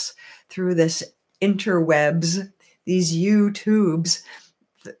pulse, through this interwebs, these YouTubes,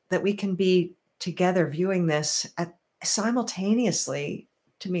 that we can be together viewing this simultaneously,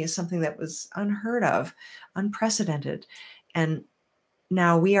 to me, is something that was unheard of, unprecedented. And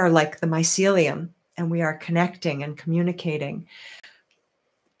now we are like the mycelium, and we are connecting and communicating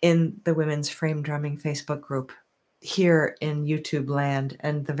in the Women's Frame Drumming Facebook group here in YouTube land,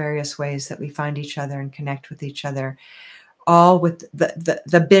 and the various ways that we find each other and connect with each other, all with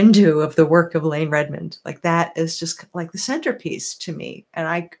the Bindu of the work of Layne Redmond. Like, that is just like the centerpiece to me. And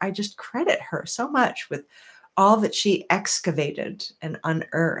I just credit her so much with all that she excavated and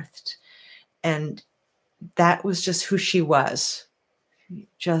unearthed. And that was just who she was.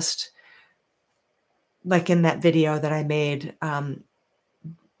 Just like in that video that I made, I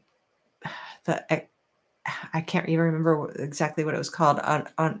can't even remember exactly what it was called,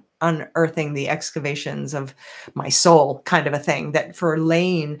 on unearthing the excavations of my soul, kind of a thing. That for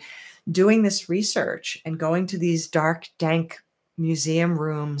Layne, doing this research and going to these dark, dank museum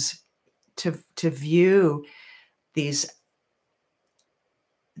rooms to view these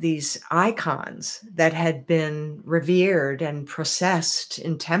icons that had been revered and processed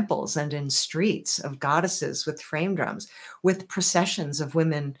in temples and in streets, of goddesses with frame drums, with processions of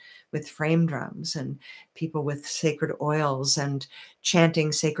women with frame drums, and people with sacred oils and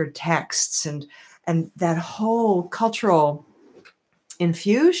chanting sacred texts, and that whole cultural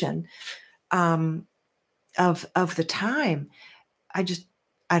infusion of the time.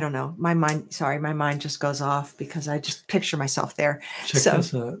 I don't know. My mind just goes off, because I just picture myself there. Check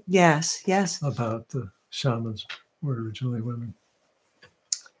this out. Yes. About the shamans were originally women.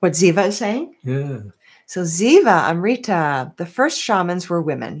 What Ziva is saying? Yeah. So Ziva, Amrita, the first shamans were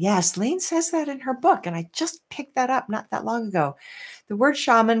women. Yes, Layne says that in her book, and I just picked that up not that long ago. The word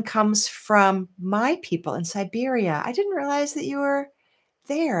shaman comes from my people in Siberia. I didn't realize that you were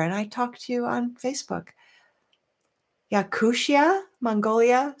there, and I talked to you on Facebook. Yakutia,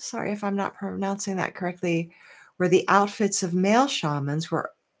 Mongolia, sorry if I'm not pronouncing that correctly, where the outfits of male shamans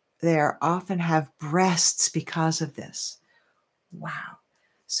were there often have breasts because of this. Wow.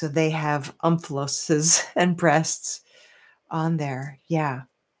 So they have omphaloses and breasts on there. Yeah.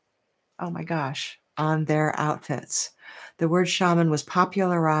 Oh my gosh. On their outfits. The word shaman was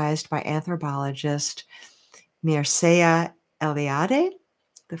popularized by anthropologist Mircea Eliade,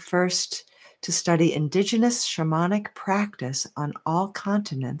 the first to study indigenous shamanic practice on all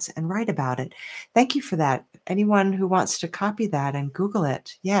continents and write about it. Thank you for that. Anyone who wants to copy that and Google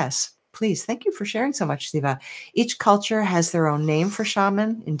it, yes, please. Thank you for sharing so much, Siva. Each culture has their own name for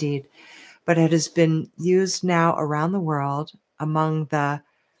shaman, indeed, but it has been used now around the world among the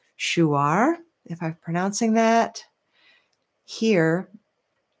Shuar, if I'm pronouncing that. Here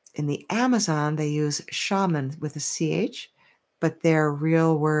in the Amazon, they use shaman with a CH, but their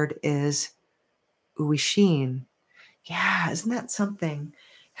real word is Uishin. Yeah, isn't that something?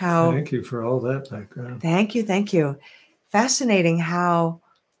 How Thank you for all that background. Thank you, thank you. Fascinating how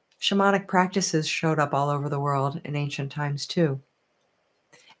shamanic practices showed up all over the world in ancient times too.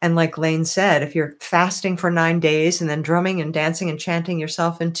 And like Layne said, if you're fasting for 9 days and then drumming and dancing and chanting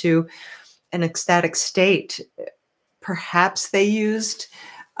yourself into an ecstatic state, perhaps they used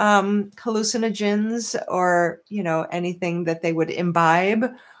hallucinogens or, anything that they would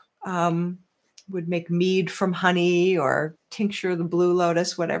imbibe, would make mead from honey or tincture of the blue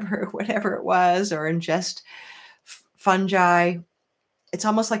lotus, whatever it was, or ingest fungi. It's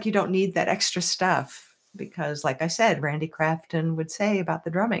almost like you don't need that extra stuff because, like I said, Randy Crafton would say about the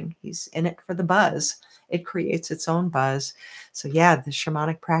drumming, he's in it for the buzz. It creates its own buzz. So yeah, the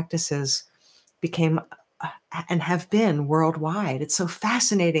shamanic practices became and have been worldwide. It's so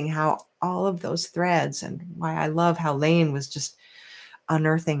fascinating how all of those threads, and why I love how Layne was just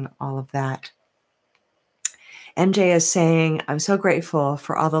unearthing all of that. MJ is saying, I'm so grateful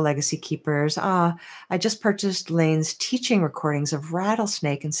for all the legacy keepers. I just purchased Layne's teaching recordings of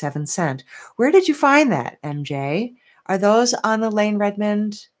Rattlesnake and Seven Cent. Where did you find that, MJ? Are those on the Layne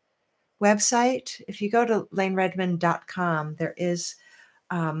Redmond website? If you go to layneredmond.com, there is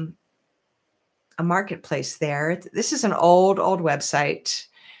a marketplace there. This is an old website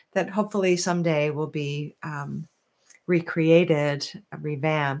that hopefully someday will be recreated,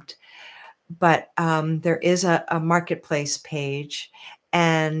 revamped. But there is a marketplace page,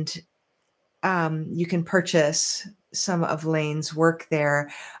 and you can purchase some of Layne's work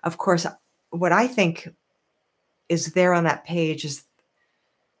there. Of course, what I think is there on that page is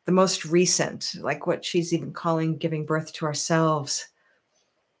the most recent, like what she's even calling giving birth to ourselves.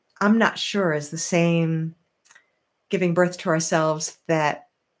 I'm not sure is the same giving birth to ourselves that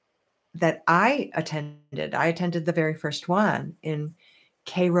I attended. I attended the very first one in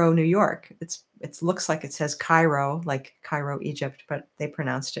Cairo, New York. It looks like it says Cairo, like Cairo, Egypt, but they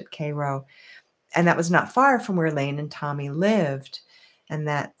pronounced it Cairo. And that was not far from where Layne and Tommy lived. And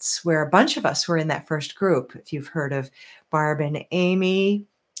that's where a bunch of us were in that first group. If you've heard of Barb and Amy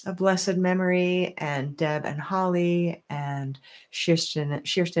of blessed memory, and Deb and Holly, and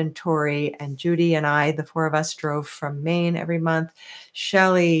Kirsten, Tori, and Judy and I, the four of us drove from Maine every month.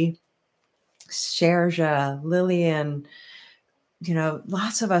 Shelley, Sherja, Lillian,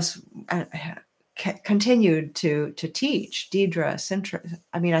 lots of us continued to teach. Deidre, Sintra.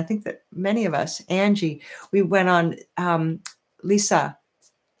 I mean, I think that many of us, Angie, we went on, Lisa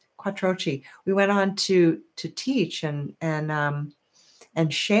Quattrochi, we went on to teach and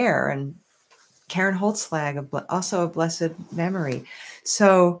share, and Karen Holtzlag, also of blessed memory.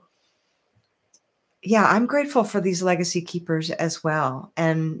 So yeah, I'm grateful for these legacy keepers as well.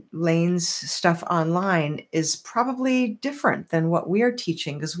 And Layne's stuff online is probably different than what we are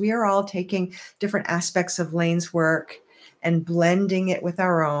teaching, because we are all taking different aspects of Layne's work and blending it with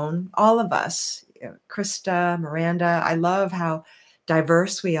our own, all of us, Krista, Miranda. I love how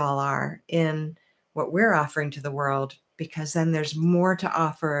diverse we all are in what we're offering to the world, because then there's more to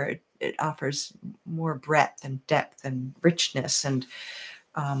offer. It offers more breadth and depth and richness, and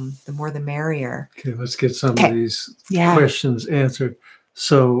the more the merrier. Okay, let's get some of these Yeah. questions answered.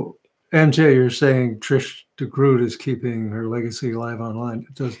 So, MJ, you're saying Trish DeGroot is keeping her legacy alive online.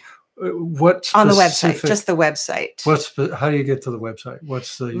 What on the website? Just the website. How do you get to the website?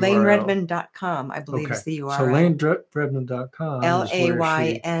 What's the URL? LayneRedmond.com, I believe, is the URL. So LayneRedmond.com. LAYNE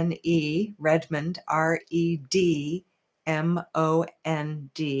Redmond, REDMOND.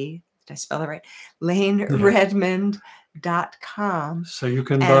 Did I spell that right? LayneRedmond.com. So you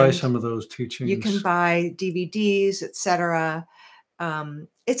can buy some of those teachings. You can buy DVDs, etc.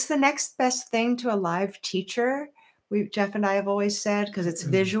 It's the next best thing to a live teacher. Jeff and I have always said, because it's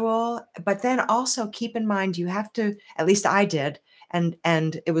visual, but then also keep in mind, you have to, at least I did, and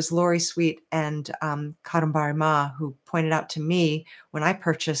it was Lori Sweet and Karambari Ma who pointed out to me when I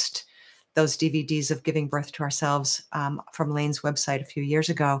purchased those DVDs of Giving Birth to Ourselves from Layne's website a few years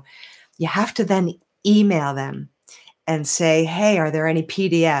ago. You have to then email them and say, hey, are there any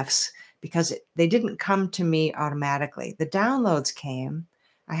PDFs? because they didn't come to me automatically. The downloads came.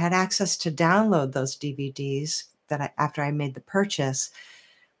 I had access to download those DVDs after I made the purchase.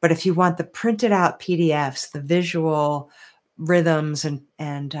 But if you want the printed out PDFs, the visual rhythms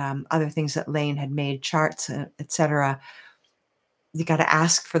and other things that Layne had made, charts, etc., you got to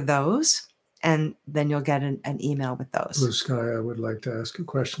ask for those, and then you'll get an email with those. Blue Sky, I would like to ask a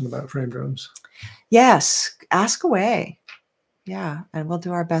question about frame drums. Yes, ask away. Yeah, and we'll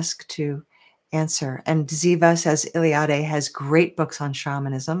do our best to answer. And Ziva says Iliade has great books on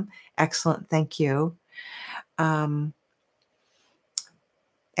shamanism. Excellent, thank you.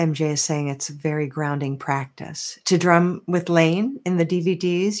 MJ is saying it's a very grounding practice. To drum with Layne in the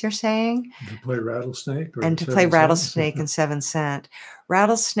DVDs, you're saying? To play Rattlesnake? And to play Rattlesnake and 7 Cent.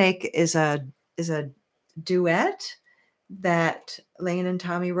 Rattlesnake is a duet that Layne and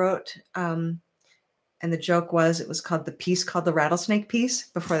Tommy wrote. And the joke was it was called the piece called the Rattlesnake Piece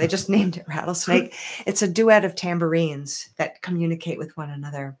before they just named it Rattlesnake. It's a duet of tambourines that communicate with one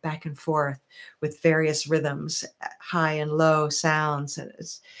another back and forth with various rhythms, high and low sounds,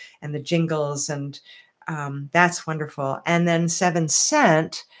 and the jingles. And that's wonderful. And then 7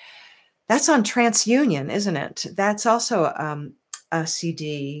 Cent, that's on TransUnion, isn't it? That's also a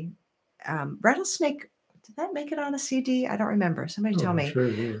CD. Rattlesnake, did that make it on a CD? I don't remember. Somebody tell me. Sure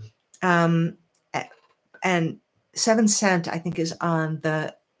it is. And 7 Cent, I think, is on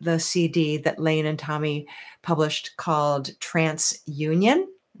the CD that Layne and Tommy published called TransUnion.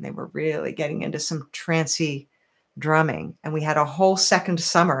 They were really getting into some trancy drumming. And we had a whole second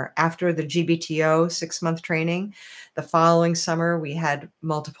summer after the GBTO 6-month training. The following summer, we had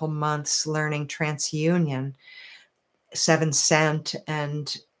multiple months learning TransUnion, 7 Cent,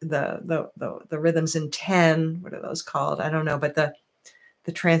 and the rhythms in 10. What are those called? I don't know, but the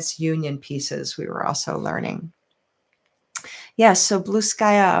TransUnion pieces we were also learning. Yes, so Blue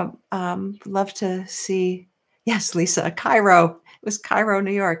Sky, love to see. Yes, Lisa, Cairo. It was Cairo,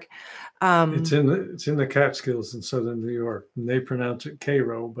 New York. It's in the Catskills in southern New York, and they pronounce it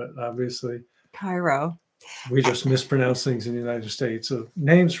Cairo, but obviously Cairo. We just mispronounce things in the United States. So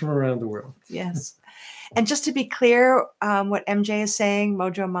names from around the world. Yes. And just to be clear, what MJ is saying,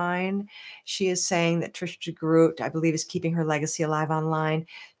 Mojo Mine, she is saying that Trish DeGroot, I believe, is keeping her legacy alive online.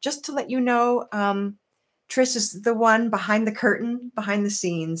 Just to let you know, Trish is the one behind the curtain, behind the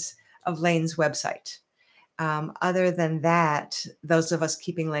scenes of Layne's website. Other than that, those of us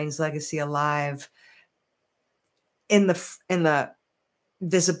keeping Layne's legacy alive in the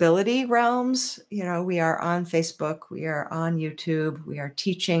visibility realms, you know, we are on Facebook, we are on YouTube, we are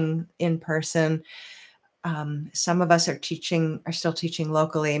teaching in person. Some of us are still teaching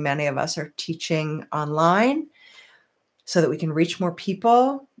locally. Many of us are teaching online so that we can reach more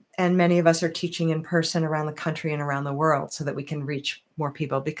people. And many of us are teaching in person around the country and around the world so that we can reach more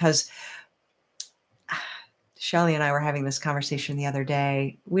people. Because Shelley and I were having this conversation the other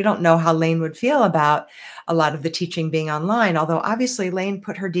day. We don't know how Layne would feel about a lot of the teaching being online, although obviously Layne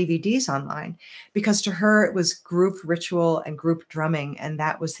put her DVDs online because to her it was group ritual and group drumming, and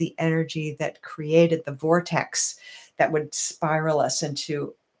that was the energy that created the vortex that would spiral us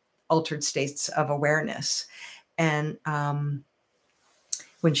into altered states of awareness. And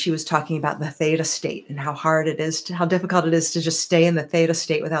when she was talking about the theta state and how difficult it is to just stay in the theta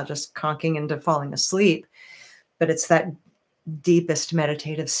state without just conking into falling asleep. But it's that deepest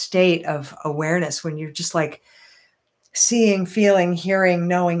meditative state of awareness when you're just like seeing, feeling, hearing,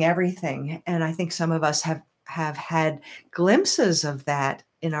 knowing everything. And I think some of us have had glimpses of that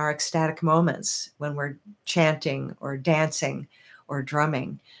in our ecstatic moments when we're chanting or dancing or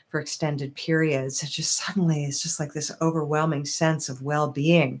drumming for extended periods. It's just like this overwhelming sense of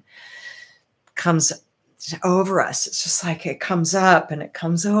well-being comes over us. It's just like it comes up and it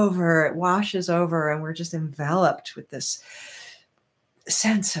comes over, it washes over, and we're just enveloped with this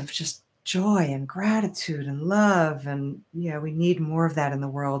sense of just joy and gratitude and love. And yeah, we need more of that in the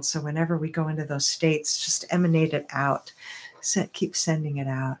world. So whenever we go into those states, just emanate it out. Keep sending it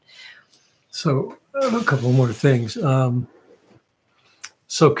out. So a couple more things.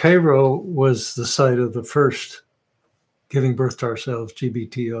 So Cairo was the site of the first Giving Birth to Ourselves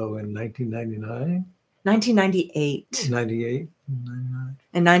GBTO in 1999. 1998. 98, 99.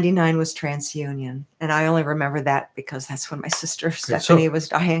 And 99 was TransUnion. And I only remember that because that's when my sister Stephanie was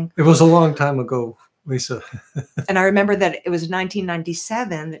dying. It was a long time ago, Lisa. And I remember that it was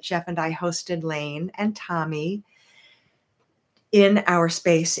 1997 that Jeff and I hosted Layne and Tommy in our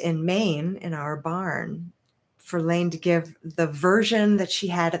space in Maine, in our barn, for Layne to give the version that she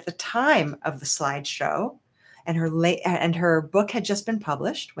had at the time of the slideshow. And her book had just been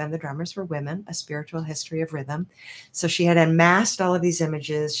published, When the Drummers Were Women, A Spiritual History of Rhythm. So she had amassed all of these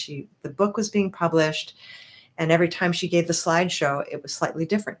images. The book was being published, and every time she gave the slideshow, it was slightly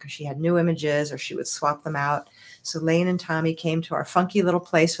different because she had new images or she would swap them out. So Layne and Tommy came to our funky little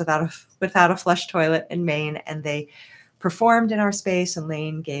place without a flush toilet in Maine, and they performed in our space, and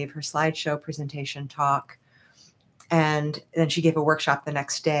Layne gave her slideshow presentation talk. And then she gave a workshop the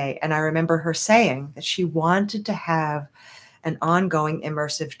next day. And I remember her saying that she wanted to have an ongoing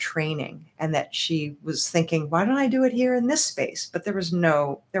immersive training, and that she was thinking, why don't I do it here in this space? But there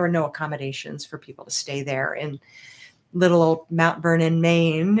were no accommodations for people to stay there in little old Mount Vernon,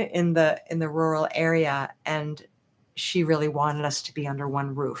 Maine, in the rural area. And she really wanted us to be under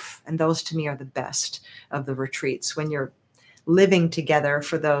one roof. And those to me are the best of the retreats, when you're living together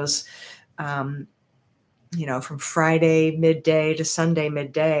for those, from Friday midday to Sunday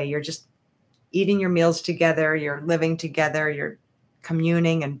midday. You're just eating your meals together, you're living together, you're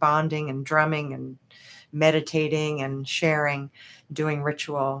communing and bonding and drumming and meditating and sharing, doing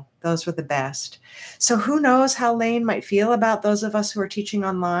ritual. Those were the best. So who knows how Layne might feel about those of us who are teaching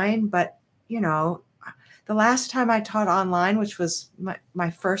online, but the last time I taught online, which was my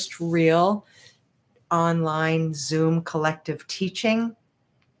first real online Zoom collective teaching,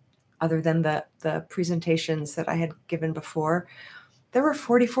 other than the presentations that I had given before, there were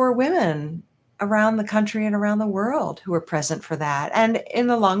 44 women around the country and around the world who were present for that. And in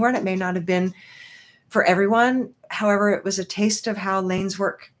the long run, it may not have been for everyone. However, it was a taste of how Layne's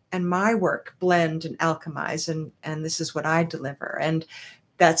work and my work blend and alchemize, and this is what I deliver. And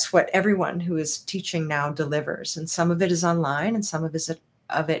that's what everyone who is teaching now delivers. And some of it is online, and some of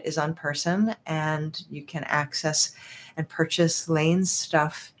it is on person, and you can access and purchase Layne's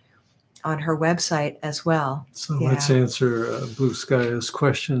stuff on her website as well. So let's answer Blue Sky's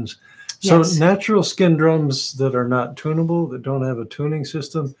questions. So Yes. Natural skin drums that are not tunable, that don't have a tuning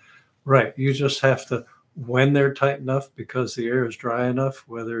system, right? You just have to, when they're tight enough because the air is dry enough,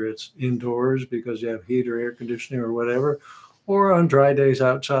 whether it's indoors because you have heat or air conditioning or whatever, or on dry days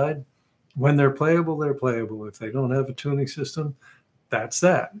outside, when they're playable, they're playable. If they don't have a tuning system, that's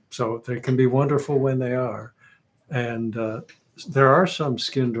that. So they can be wonderful when they are. And there are some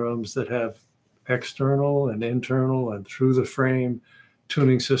skin drums that have external and internal and through the frame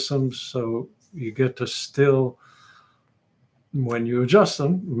tuning systems. So you get to still, when you adjust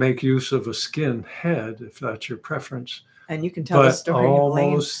them, make use of a skin head, if that's your preference. And you can tell the story of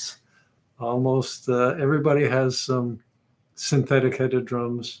Layne. Almost everybody has some synthetic headed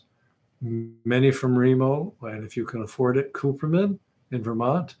drums, many from Remo, and if you can afford it, Cooperman in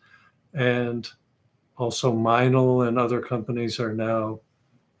Vermont. And also Meinl and other companies are now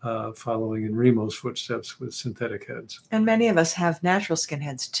following in Remo's footsteps with synthetic heads. And many of us have natural skin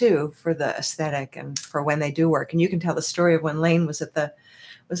heads too, for the aesthetic and for when they do work. And you can tell the story of when Layne was at a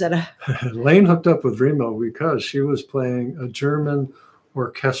Layne hooked up with Remo because she was playing a German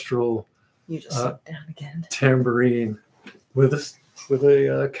orchestral sat down again. Tambourine with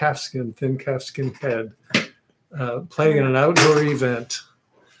a calfskin, thin calfskin head, playing in an outdoor event,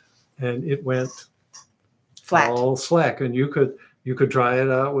 and it went flat, all slack. And you could dry it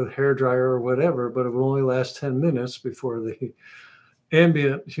out with hair dryer or whatever, but it would only last 10 minutes before the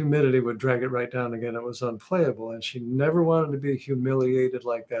ambient humidity would drag it right down again. It was unplayable, and she never wanted to be humiliated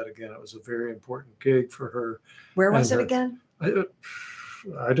like that again. It was a very important gig for her. Where was it again?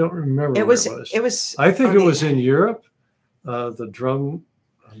 I don't remember it was. I think it was in Europe. The drum,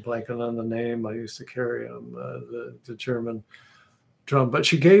 I'm blanking on the name. I used to carry them, the German drum. But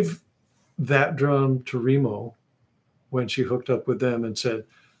she gave that drum to Remo when she hooked up with them and said,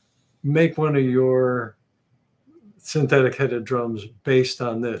 make one of your synthetic headed drums based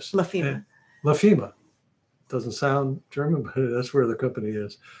on this. Lafima. Doesn't sound German, but that's where the company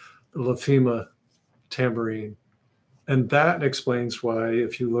is. The Lafima tambourine. And that explains why,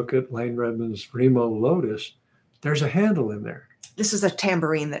 if you look at Layne Redmond's Remo Lotus, there's a handle in there. This is a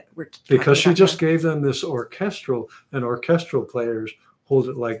tambourine that we're talking because she about just now. gave them this orchestral, and orchestral players hold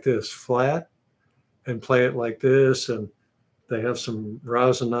it like this, flat, and play it like this, and they have some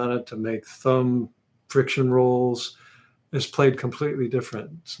rosin on it to make thumb friction rolls. It's played completely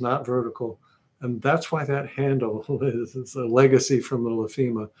different. It's not vertical. And that's why that handle is a legacy from the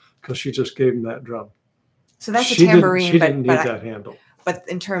Lafima, because she just gave them that drum. So that's a tambourine. She didn't need that handle. But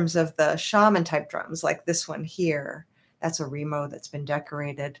in terms of the shaman type drums, like this one here, that's a Remo that's been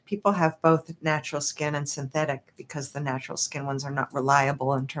decorated. People have both natural skin and synthetic because the natural skin ones are not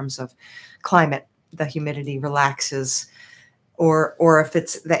reliable in terms of climate. The humidity relaxes, or if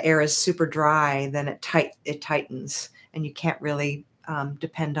the air is super dry, then it tightens, and you can't really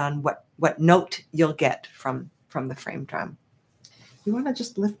depend on what note you'll get from the frame drum. You want to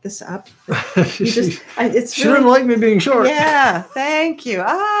just lift this up? She It's really, didn't like me being short. Yeah, thank you.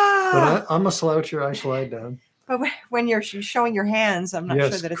 But I'm a sloucher. I slide down. But when you're showing your hands, I'm not sure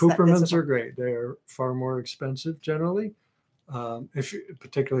that it's Coopermans that visible. are great. They're far more expensive generally,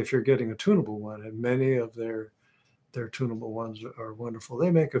 particularly if you're getting a tunable one. And many of their tunable ones are wonderful. They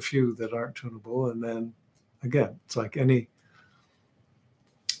make a few that aren't tunable, and then again, it's like any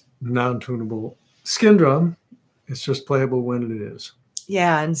non-tunable skin drum. It's just playable when it is.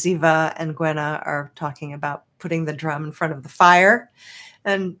 Yeah, and Ziva and Gwenna are talking about putting the drum in front of the fire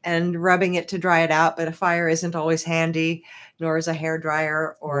and rubbing it to dry it out, but a fire isn't always handy, nor is a hair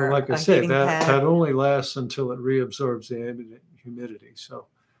dryer or like I said, that only lasts until it reabsorbs the humidity. So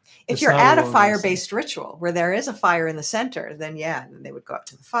if you're at a fire-based ritual where there is a fire in the center, then then they would go up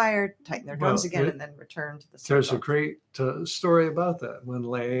to the fire, tighten their drums again, and then return to the circle. There's a great story about that. When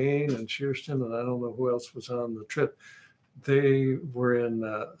Layne and Kirsten, and I don't know who else was on the trip, they were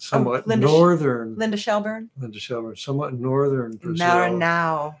in somewhat northern... Linda Shelburne, somewhat northern Brazil.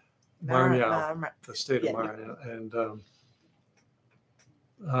 Maranhão, the state of Maranhão.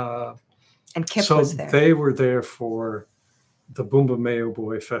 And Kip so was there. They were there for the Bumba Meu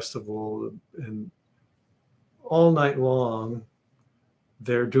Boi festival, and all night long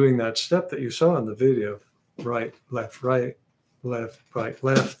they're doing that step that you saw in the video: right, left, right,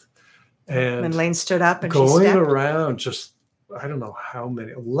 left. And when Layne stood up and going she stepped around, just I don't know how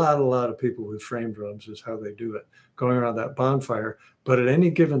many, a lot of people with frame drums is how they do it, going around that bonfire. But at any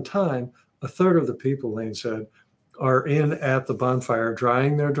given time, a third of the people, Layne said, are in at the bonfire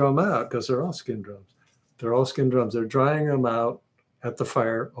drying their drum out, because they're all skin drums. They're all skin drums. They're drying them out at the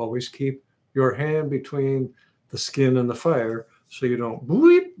fire. Always keep your hand between the skin and the fire so you don't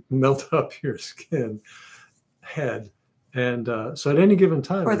melt up your skin head. And so at any given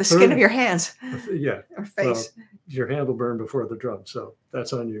time, or the skin of your hands, or face, your hand will burn before the drum. So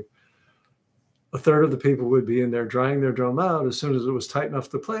that's on you. A third of the people would be in there drying their drum out. As soon as it was tight enough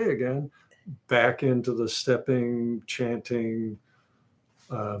to play again, back into the stepping, chanting,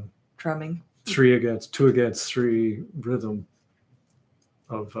 drumming, 2 against 3 rhythm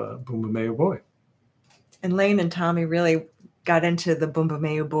of Bumba Meu Boi. And Layne and Tommy really got into the Bumba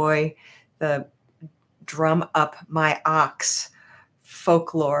Meu Boi, the drum up my ox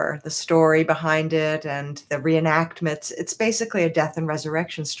folklore, the story behind it, and the reenactments. It's basically a death and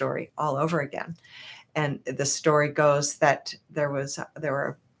resurrection story all over again. And the story goes that there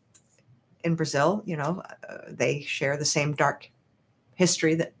were in Brazil, they share the same dark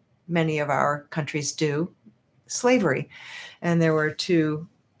history that many of our countries do, slavery. And there were 2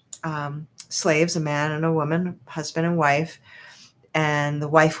 slaves, a man and a woman, husband and wife. And the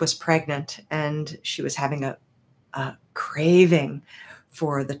wife was pregnant, and she was having a craving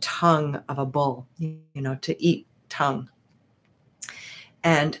for the tongue of a bull, to eat tongue.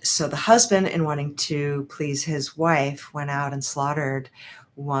 And so the husband, in wanting to please his wife, went out and slaughtered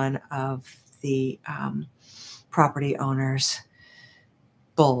one of the property owner's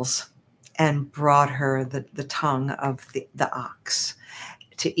bulls and brought her the tongue of the ox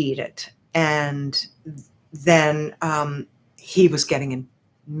to eat it. And then he was getting in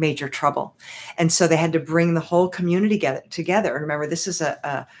major trouble. And so they had to bring the whole community together. And remember, this is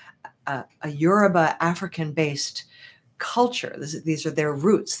a Yoruba African-based culture. These are their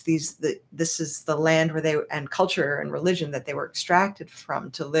roots. This is the land where and culture and religion that they were extracted from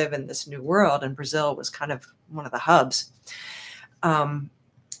to live in this new world. And Brazil was kind of one of the hubs.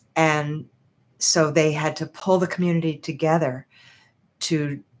 And so they had to pull the community together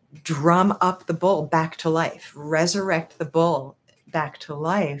to drum up the bull back to life, resurrect the bull back to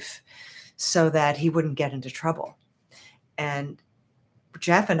life so that he wouldn't get into trouble. And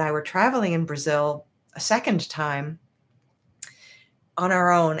Jeff and I were traveling in Brazil a second time on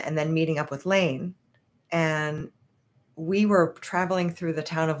our own, and then meeting up with Layne. And we were traveling through the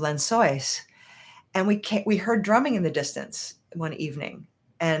town of Lençóis, and we heard drumming in the distance one evening.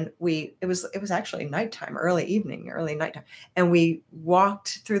 And it was actually nighttime, early nighttime. And we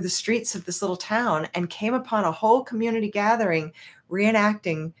walked through the streets of this little town and came upon a whole community gathering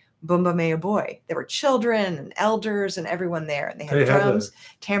reenacting Bumba Meu Boi. There were children and elders and everyone there. And they had drums,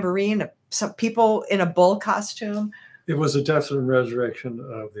 tambourine, some people in a bull costume. It was a death and resurrection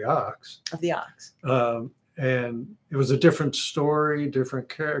of the ox. And it was a different story, different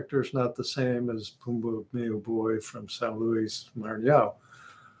characters, not the same as Bumba Meu Boi from São Luís, Maranhão.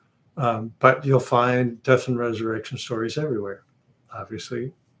 But you'll find death and resurrection stories everywhere.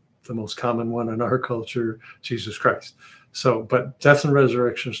 Obviously, the most common one in our culture, Jesus Christ. So, but death and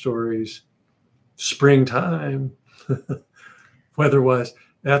resurrection stories, springtime, weather-wise,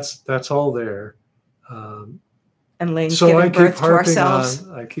 that's all there. Um, And Layne's so giving birth to ourselves.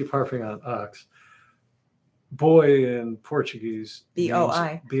 I keep harping on ox. Boy in Portuguese means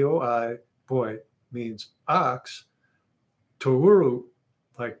B-O-I. B-O-I, boy means ox. Touro,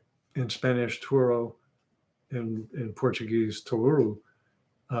 like in Spanish, toro, in Portuguese, touro,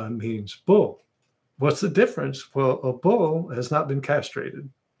 means bull. What's the difference? Well, a bull has not been castrated.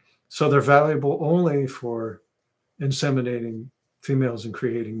 So they're valuable only for inseminating females and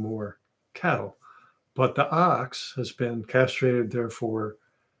creating more cattle. But the ox has been castrated, therefore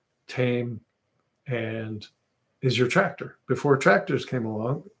tame, and is your tractor. Before tractors came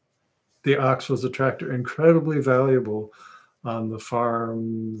along, the ox was a tractor, incredibly valuable on the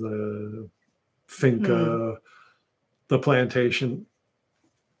farm, the finca, the plantation.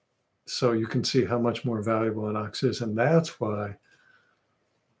 So you can see how much more valuable an ox is. And that's why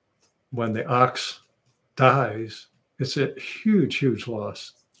when the ox dies, it's a huge, huge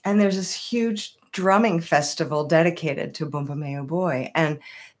loss. And there's this huge drumming festival dedicated to Bumba Meu Boy, and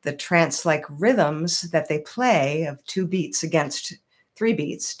the trance-like rhythms that they play of 2 beats against 3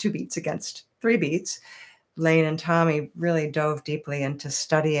 beats, 2 beats against 3 beats. Layne and Tommy really dove deeply into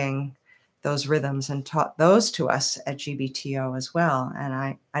studying those rhythms and taught those to us at GBTO as well. And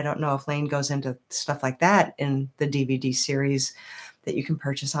I don't know if Layne goes into stuff like that in the DVD series that you can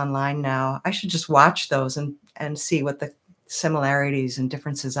purchase online now. I should just watch those and see what the similarities and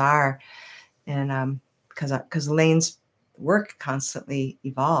differences are. And because Layne's work constantly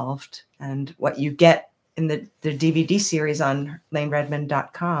evolved, and what you get in the DVD series on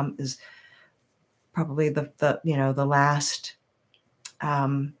LayneRedmond.com is probably the last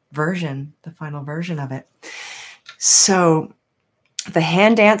version, the final version of it. So the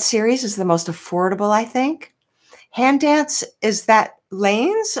hand dance series is the most affordable, I think. Hand dance, is that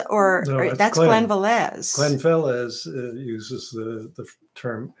Layne's or, No, or that's Glenn Velez? Glenn Velez uses the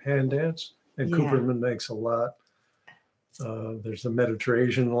term hand dance, and Yeah. Cooperman makes a lot. There's the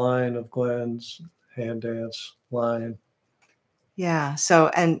Mediterranean line of Glenn's hand dance line. Yeah. So,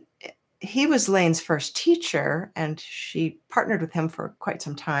 and he was Layne's first teacher, and she partnered with him for quite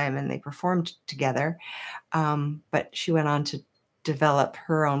some time, and they performed together. But she went on to develop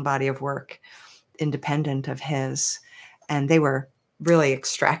her own body of work independent of his, and they were really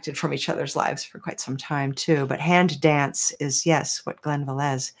extracted from each other's lives for quite some time too. But hand dance is, yes, what Glenn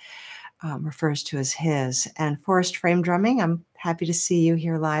Velez refers to as his. And forest frame drumming, I'm happy to see you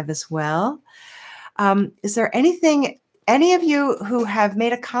here live as well. Is there anything, any of you who have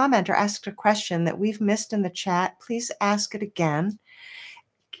made a comment or asked a question that we've missed in the chat, please ask it again.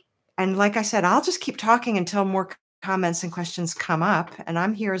 And like I said, I'll just keep talking until more comments and questions come up, and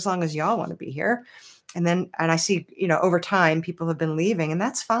I'm here as long as y'all want to be here. And I see, over time people have been leaving, and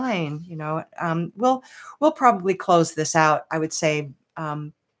that's fine. We'll probably close this out, I would say,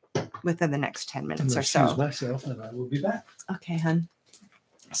 within the next 10 minutes or so. Excuse myself, and I will be back. Okay, hun.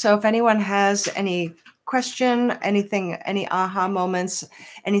 So if anyone has any question, anything, any aha moments,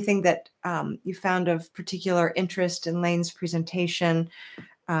 anything that you found of particular interest in Layne's presentation,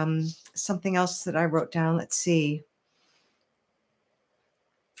 something else that I wrote down, let's see.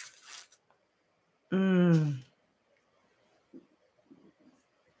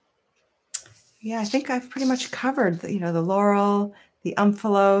 Yeah, I think I've pretty much covered the laurel, the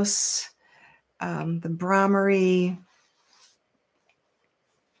omphalos, the brahmary.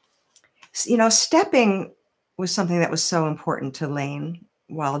 Stepping was something that was so important to Layne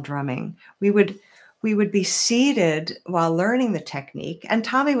while drumming. We would be seated while learning the technique, and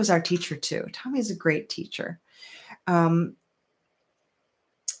Tommy was our teacher too. Tommy's a great teacher.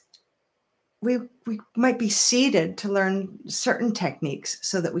 We might be seated to learn certain techniques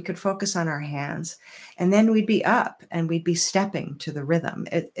so that we could focus on our hands, and then we'd be up and we'd be stepping to the rhythm.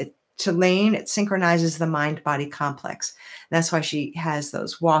 To Layne, it synchronizes the mind-body complex. And that's why she has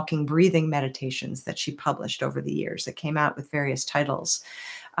those walking, breathing meditations that she published over the years that came out with various titles.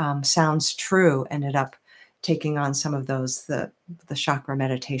 Sounds True ended up taking on some of those, the chakra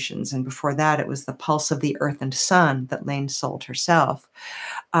meditations. And before that, it was the Pulse of the Earth and Sun that Layne sold herself.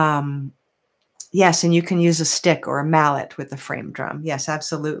 Yes, and you can use a stick or a mallet with the frame drum. Yes,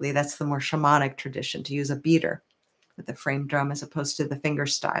 absolutely. That's the more shamanic tradition, to use a beater with the frame drum as opposed to the finger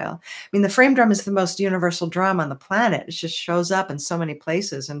style. I mean, the frame drum is the most universal drum on the planet. It just shows up in so many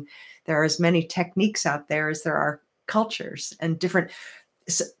places, and there are as many techniques out there as there are cultures and different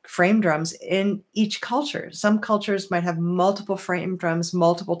frame drums in each culture. Some cultures might have multiple frame drums,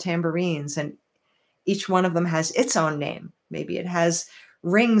 multiple tambourines, and each one of them has its own name. Maybe it has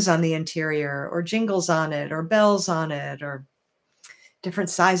rings on the interior, or jingles on it, or bells on it, or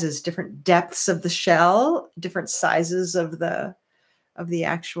different sizes, different depths of the shell, different sizes of the of the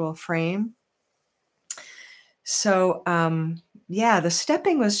actual frame. So, yeah, the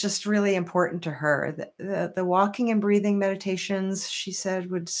stepping was just really important to her. The walking and breathing meditations, she said,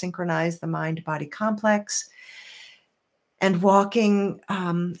 would synchronize the mind-body complex. And walking,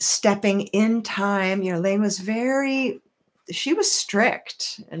 stepping in time, Layne was she was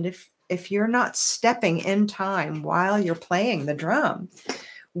strict. And if you're not stepping in time while you're playing the drum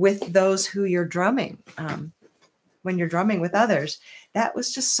with those who you're drumming, when you're drumming with others, that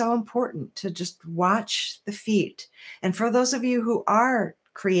was just so important to just watch the feet. And for those of you who are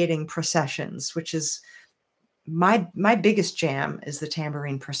creating processions, which is my biggest jam, is the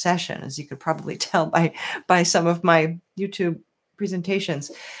tambourine procession, as you could probably tell by some of my YouTube presentations.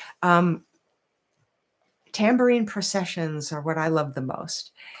 Tambourine processions are what I love the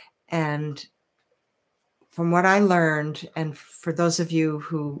most. And from what I learned, and for those of you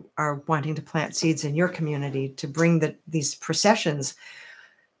who are wanting to plant seeds in your community to bring these processions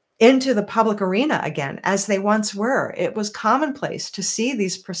into the public arena again, as they once were, it was commonplace to see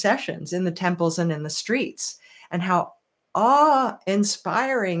these processions in the temples and in the streets, and how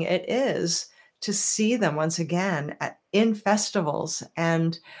awe-inspiring it is to see them once again in festivals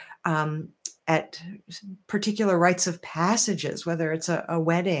and at particular rites of passages, whether it's a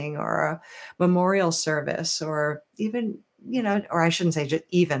wedding or a memorial service, or even, or I shouldn't say just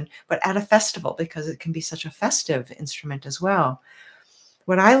even, but at a festival, because it can be such a festive instrument as well.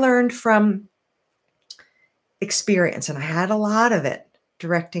 What I learned from experience, and I had a lot of it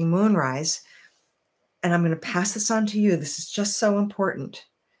directing Moonrise, and I'm going to pass this on to you. This is just so important.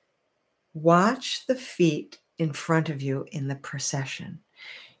 Watch the feet in front of you in the procession.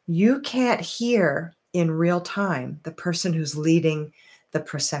 You can't hear in real time the person who's leading the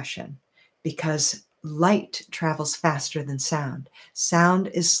procession, because light travels faster than sound. Sound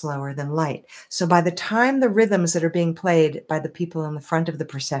is slower than light. So by the time the rhythms that are being played by the people in the front of the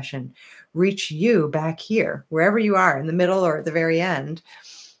procession reach you back here, wherever you are, in the middle or at the very end,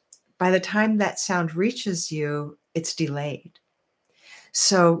 by the time that sound reaches you, it's delayed.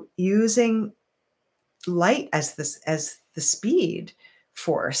 So using light as the speed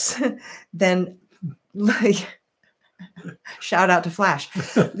force, then shout out to Flash,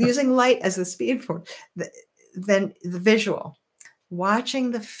 using light as the speed force, then the visual, watching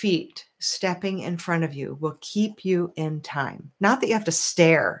the feet stepping in front of you will keep you in time. Not that you have to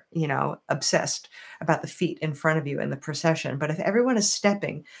stare, obsessed about the feet in front of you in the procession, but if everyone is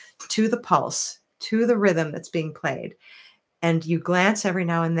stepping to the pulse, to the rhythm that's being played, and you glance every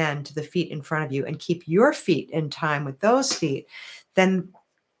now and then to the feet in front of you and keep your feet in time with those feet, then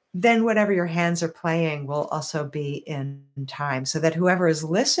whatever your hands are playing will also be in time, so that whoever is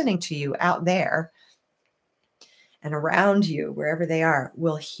listening to you out there and around you, wherever they are,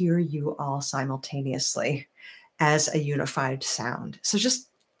 will hear you all simultaneously as a unified sound. So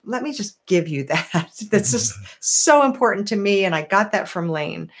let me just give you that. That's just so important to me. And I got that from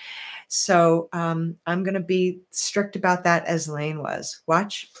Layne. So I'm going to be strict about that, as Layne was.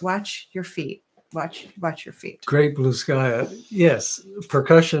 Watch your feet. Watch your feet. Great blue sky. Yes,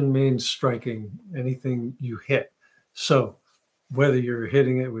 percussion means striking anything you hit. So whether you're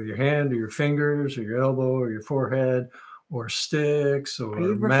hitting it with your hand or your fingers or your elbow or your forehead or sticks or Are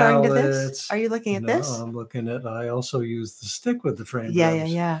you referring mallets. to this? Are you looking at this? I'm looking at, I also use the stick with the frame Yeah,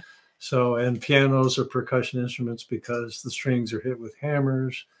 drums. yeah. So, and pianos are percussion instruments because the strings are hit with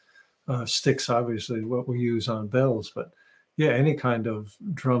hammers. Sticks, obviously, what we use on bells, but yeah, any kind of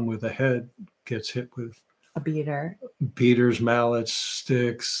drum with a head gets hit with a beater, beaters, mallets,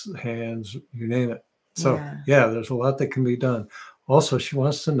 sticks, hands, you name it. So yeah, there's a lot that can be done. Also, she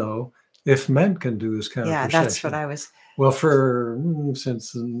wants to know if men can do this kind of procession. Yeah, that's what I was. Well,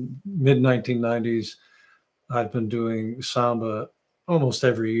 since the mid 1990s, I've been doing samba almost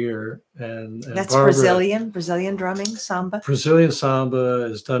every year, and that's Barbara, Brazilian drumming, samba. Brazilian samba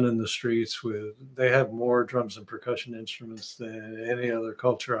is done in the streets with. They have more drums and percussion instruments than any other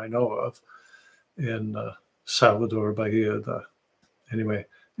culture I know of in Salvador, Bahia. Anyway,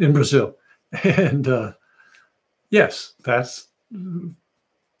 in Brazil, and yes, that's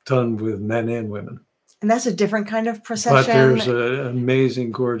done with men and women. And that's a different kind of procession. But there's an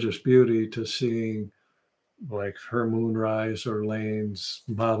amazing, gorgeous beauty to seeing, like her Moonrise or Layne's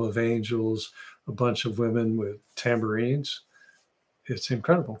Bob of Angels, a bunch of women with tambourines. It's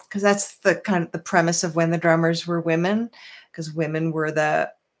incredible. Because that's the kind of the premise of when the drummers were women, because women were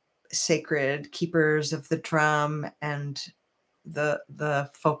the sacred keepers of the drum and the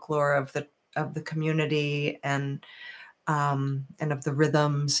folklore of the community and of the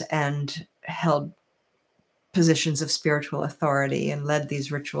rhythms, and held positions of spiritual authority and led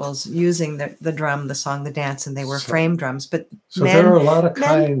these rituals using the drum, the song, the dance, and they were So, frame drums. But so there are a lot of men,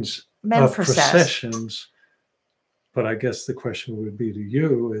 kinds men of process. processions, but I guess the question would be to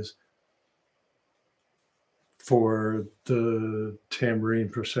you is for the tambourine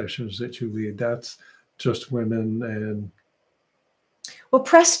processions that you lead, that's just women and Well,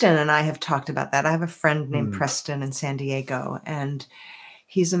 Preston and I have talked about that. I have a friend named hmm, Preston in San Diego, and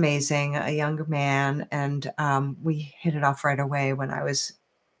he's amazing, a younger man, and we hit it off right away when I was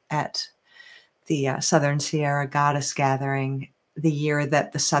at the Southern Sierra Goddess Gathering, the year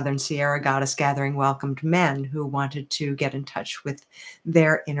that the Southern Sierra Goddess Gathering welcomed men who wanted to get in touch with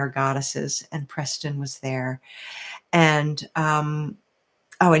their inner goddesses, and Preston was there. And oh,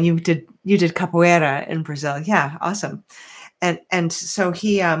 and you did capoeira in Brazil, yeah, awesome. And so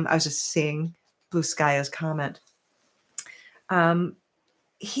he, I was just seeing Blue Sky's comment.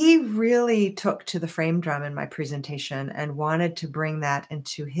 He really took to the frame drum in my presentation and wanted to bring that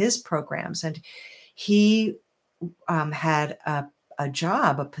into his programs. And he had a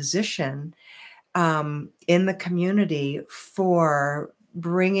job, a position in the community for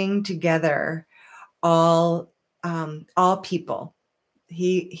bringing together all people.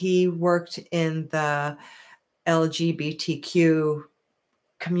 He worked in the LGBTQ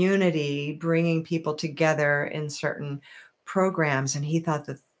community, bringing people together in certain programs. And he thought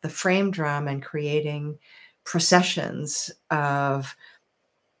that the frame drum and creating processions of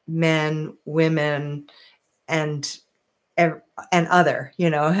men, women, and other,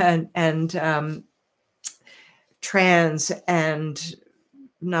 and trans and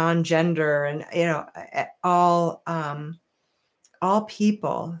non-gender, and all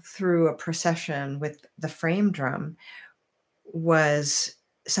people through a procession with the frame drum was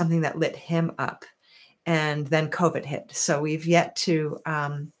something that lit him up. And then COVID hit, so we've yet to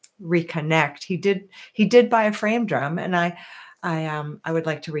reconnect. He did buy a frame drum, and I would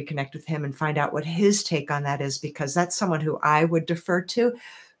like to reconnect with him and find out what his take on that is, because that's someone who I would defer to,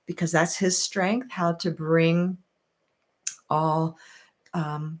 because that's his strength, how to bring all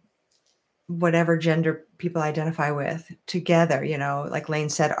whatever gender people identify with together. Like Layne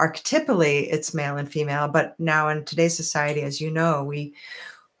said, archetypally it's male and female, but now in today's society, as you know,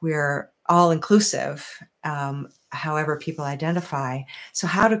 we're all inclusive, however people identify. So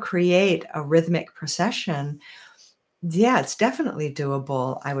how to create a rhythmic procession, yeah, it's definitely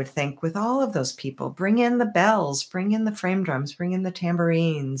doable, I would think, with all of those people. Bring in the bells, bring in the frame drums, bring in the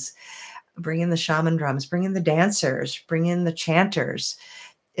tambourines, bring in the shaman drums, bring in the dancers, bring in the chanters.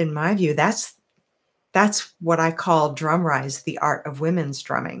 In my view, that's what I call drum rise, the art of women's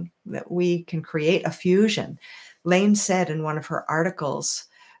drumming, that we can create a fusion. Layne said in one of her articles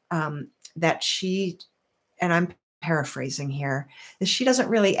that she, and I'm paraphrasing here, that she doesn't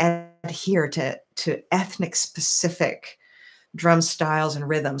really adhere to ethnic specific drum styles and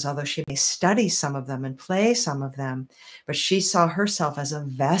rhythms, although she may study some of them and play some of them, but she saw herself as a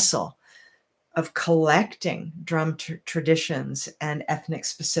vessel of collecting drum traditions and ethnic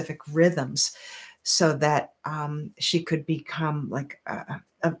specific rhythms, so that she could become like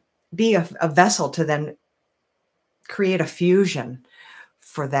be a vessel to then create a fusion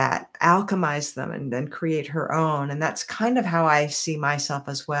for that, alchemize them, and then create her own. And that's kind of how I see myself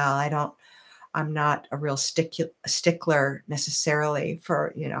as well. I'm not a real stickler necessarily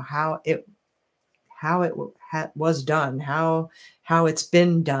for, how it was done, how it's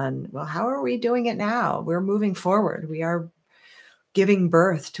been done. Well, how are we doing it now? We're moving forward. We are giving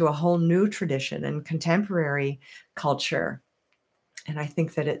birth to a whole new tradition and contemporary culture. And I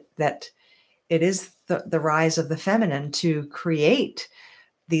think that it is the rise of the feminine to create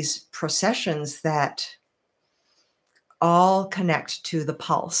these processions that all connect to the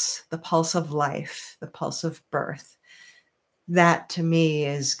pulse of life, the pulse of birth. That to me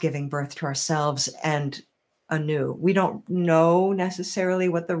is giving birth to ourselves and anew. We don't know necessarily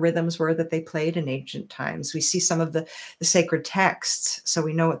what the rhythms were that they played in ancient times. We see some of the sacred texts, so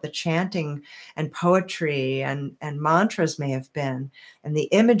we know what the chanting and poetry and mantras may have been. And the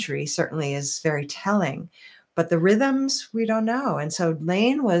imagery certainly is very telling, but the rhythms, we don't know. And so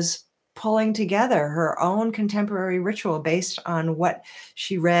Layne was pulling together her own contemporary ritual based on what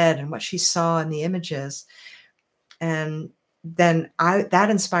she read and what she saw in the images. And then that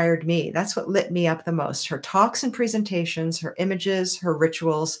inspired me. That's what lit me up the most. Her talks and presentations, her images, her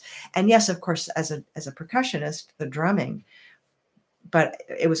rituals, and yes, of course, as a percussionist, the drumming. But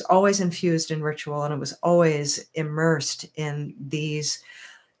it was always infused in ritual, and it was always immersed in these.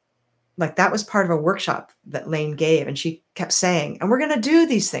 Like, that was part of a workshop that Layne gave, and she kept saying, "And we're going to do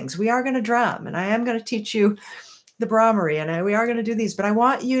these things. We are going to drum, and I am going to teach you the Brahmari, and we are going to do these, but I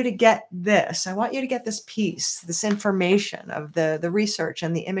want you to get this. I want you to get this piece, this information of the research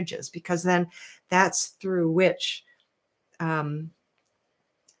and the images, because then that's through which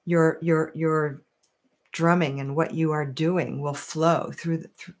your drumming and what you are doing will flow through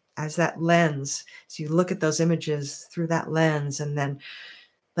as that lens. So you look at those images through that lens, and then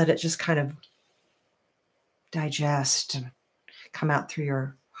let it just kind of digest and come out through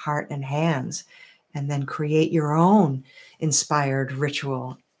your heart and hands, and then create your own inspired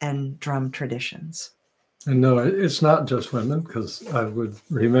ritual and drum traditions. And no, it's not just women, because I would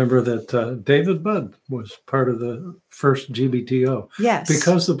remember that David Budd was part of the first GBTO. Yes.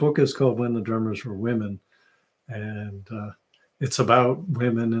 Because the book is called When the Drummers Were Women, and it's about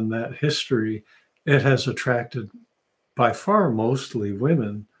women in that history, it has attracted by far mostly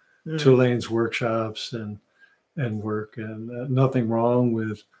women to Layne's workshops and work. And nothing wrong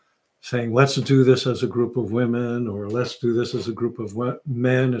with saying, let's do this as a group of women, or let's do this as a group of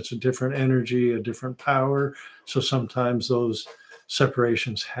men. It's a different energy, a different power. So sometimes those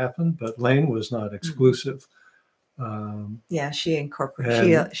separations happen, but Layne was not exclusive. Yeah, she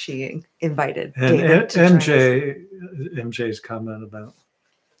incorporated, she invited and David to MJ's comment about,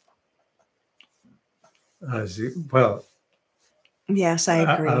 well, yes, I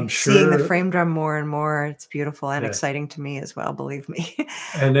agree. I'm sure, seeing the frame drum more and more, it's beautiful and exciting to me as well, believe me.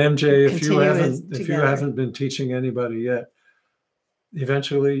 And MJ, if you haven't been teaching anybody yet,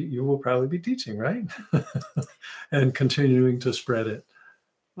 eventually you will probably be teaching, right? And continuing to spread it.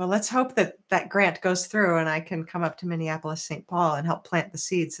 Well, let's hope that that grant goes through and I can come up to Minneapolis, St. Paul, and help plant the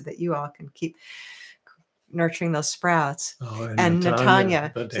seeds so that you all can keep nurturing those sprouts. Oh, and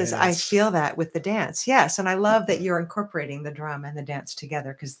Natanya says, I feel that with the dance. Yes. And I love that you're incorporating the drum and the dance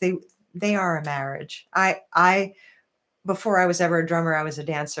together, because they are a marriage. I before I was ever a drummer, I was a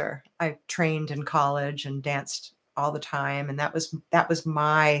dancer. I trained in college and danced all the time. And that was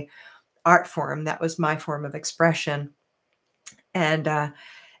my art form. That was my form of expression. And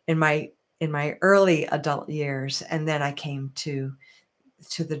in my early adult years, and then I came to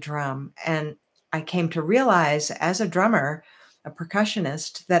the drum, and I came to realize as a drummer, a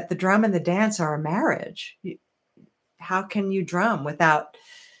percussionist, that the drum and the dance are a marriage. How can you drum without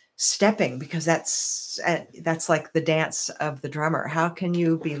stepping? Because that's like the dance of the drummer. How can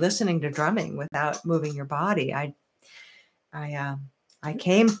you be listening to drumming without moving your body? I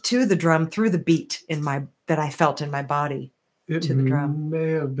came to the drum through the beat that I felt in my body. It to the drum.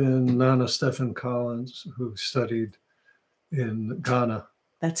 May have been Nana Stephen Collins, who studied in Ghana.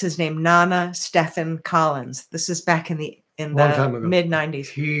 That's his name, Nana Stephen Collins. This is back in the mid-90s.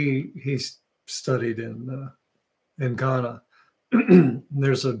 He studied in Ghana.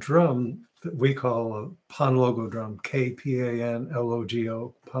 There's a drum that we call a panlogo drum,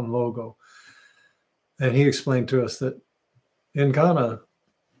 Kpanlogo, panlogo. And he explained to us that in Ghana,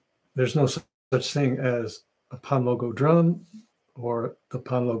 there's no such thing as a panlogo drum or the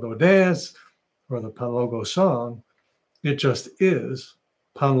panlogo dance or the panlogo song. It just is.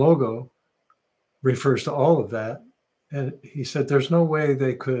 Panlogo refers to all of that. And he said there's no way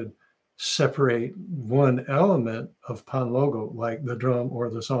they could separate one element of panlogo, like the drum or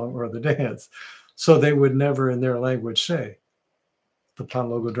the song or the dance. So they would never in their language say the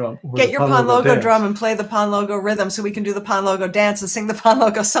panlogo drum. Get your panlogo drum and play the panlogo rhythm so we can do the panlogo dance and sing the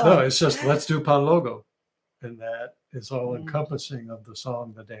panlogo song. No, it's just, let's do panlogo. And that is all encompassing of the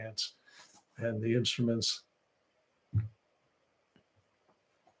song, the dance, and the instruments.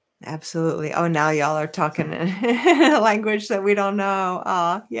 Absolutely. Oh, now y'all are talking in a language that we don't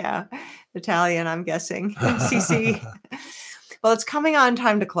know. Yeah. Italian, I'm guessing. CC. Well, it's coming on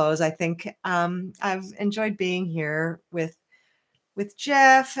time to close, I think. I've enjoyed being here with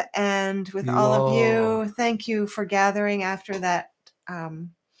Jeff and with all of you. Thank you for gathering after that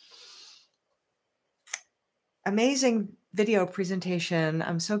amazing video presentation.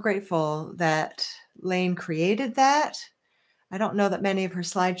 I'm so grateful that Layne created that. I don't know that many of her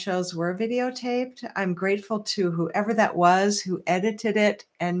slideshows were videotaped. I'm grateful to whoever that was who edited it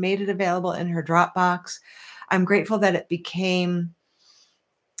and made it available in her Dropbox. I'm grateful that it came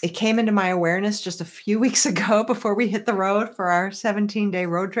into my awareness just a few weeks ago before we hit the road for our 17-day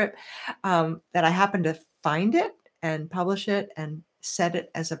road trip, that I happened to find it and publish it and set it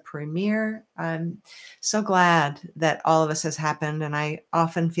as a premiere. I'm so glad that all of this has happened. And I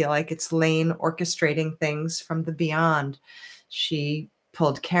often feel like it's Layne orchestrating things from the beyond. She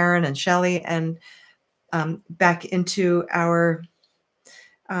pulled Karen and Shelley and back into our,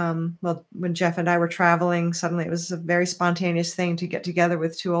 well, when Jeff and I were traveling, suddenly it was a very spontaneous thing to get together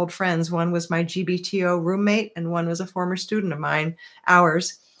with two old friends. One was my GBTO roommate and one was a former student of mine,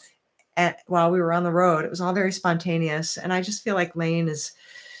 ours. while we were on the road. It was all very spontaneous. And I just feel like Layne is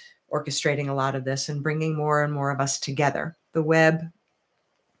orchestrating a lot of this and bringing more and more of us together.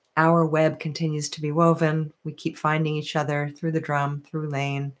 Our web continues to be woven. We keep finding each other through the drum, through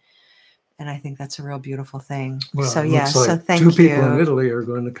Layne. And I think that's a real beautiful thing. Well, so, it yeah, looks like so thank two people in you. Italy are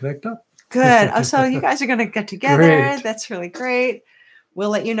going to connect up. Good. Oh, so you guys are going to get together. Great. That's really great. We'll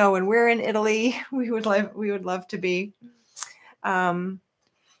let you know when we're in Italy. We would love to be. And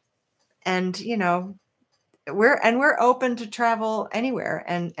you know, we're open to travel anywhere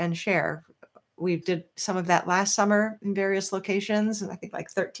and share. We did some of that last summer in various locations, and I think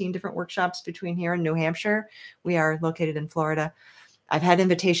like 13 different workshops between here and New Hampshire. We are located in Florida. I've had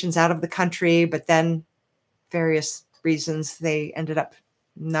invitations out of the country, but then various reasons they ended up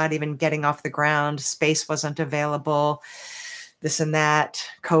not even getting off the ground. Space wasn't available, this and that.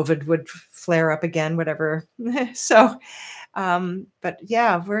 COVID would flare up again, whatever. So, but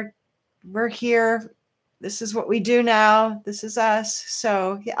yeah, we're here. This is what we do now. This is us.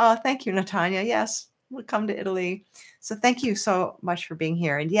 So, yeah. Oh, thank you, Natanya. Yes, we'll come to Italy. So thank you so much for being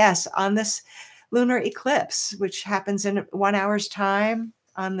here. And yes, on this lunar eclipse, which happens in 1 hour's time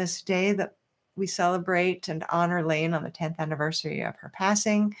on this day that we celebrate and honor Layne on the 10th anniversary of her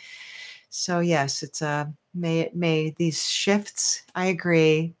passing. So yes, it's may these shifts, I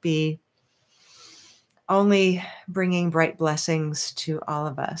agree, be only bringing bright blessings to all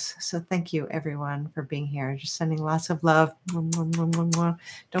of us. So thank you, everyone, for being here. Just sending lots of love.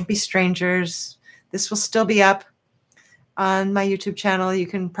 Don't be strangers. This will still be up on my YouTube channel. You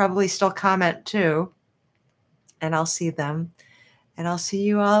can probably still comment too, and I'll see them. And I'll see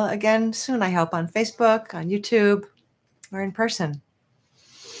you all again soon, I hope, on Facebook, on YouTube, or in person,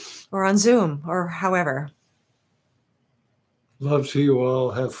 or on Zoom, or however. Love to you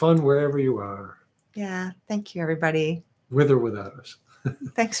all. Have fun wherever you are. Yeah, thank you, everybody. With or without us.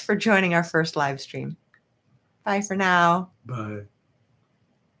 Thanks for joining our first live stream. Bye for now. Bye.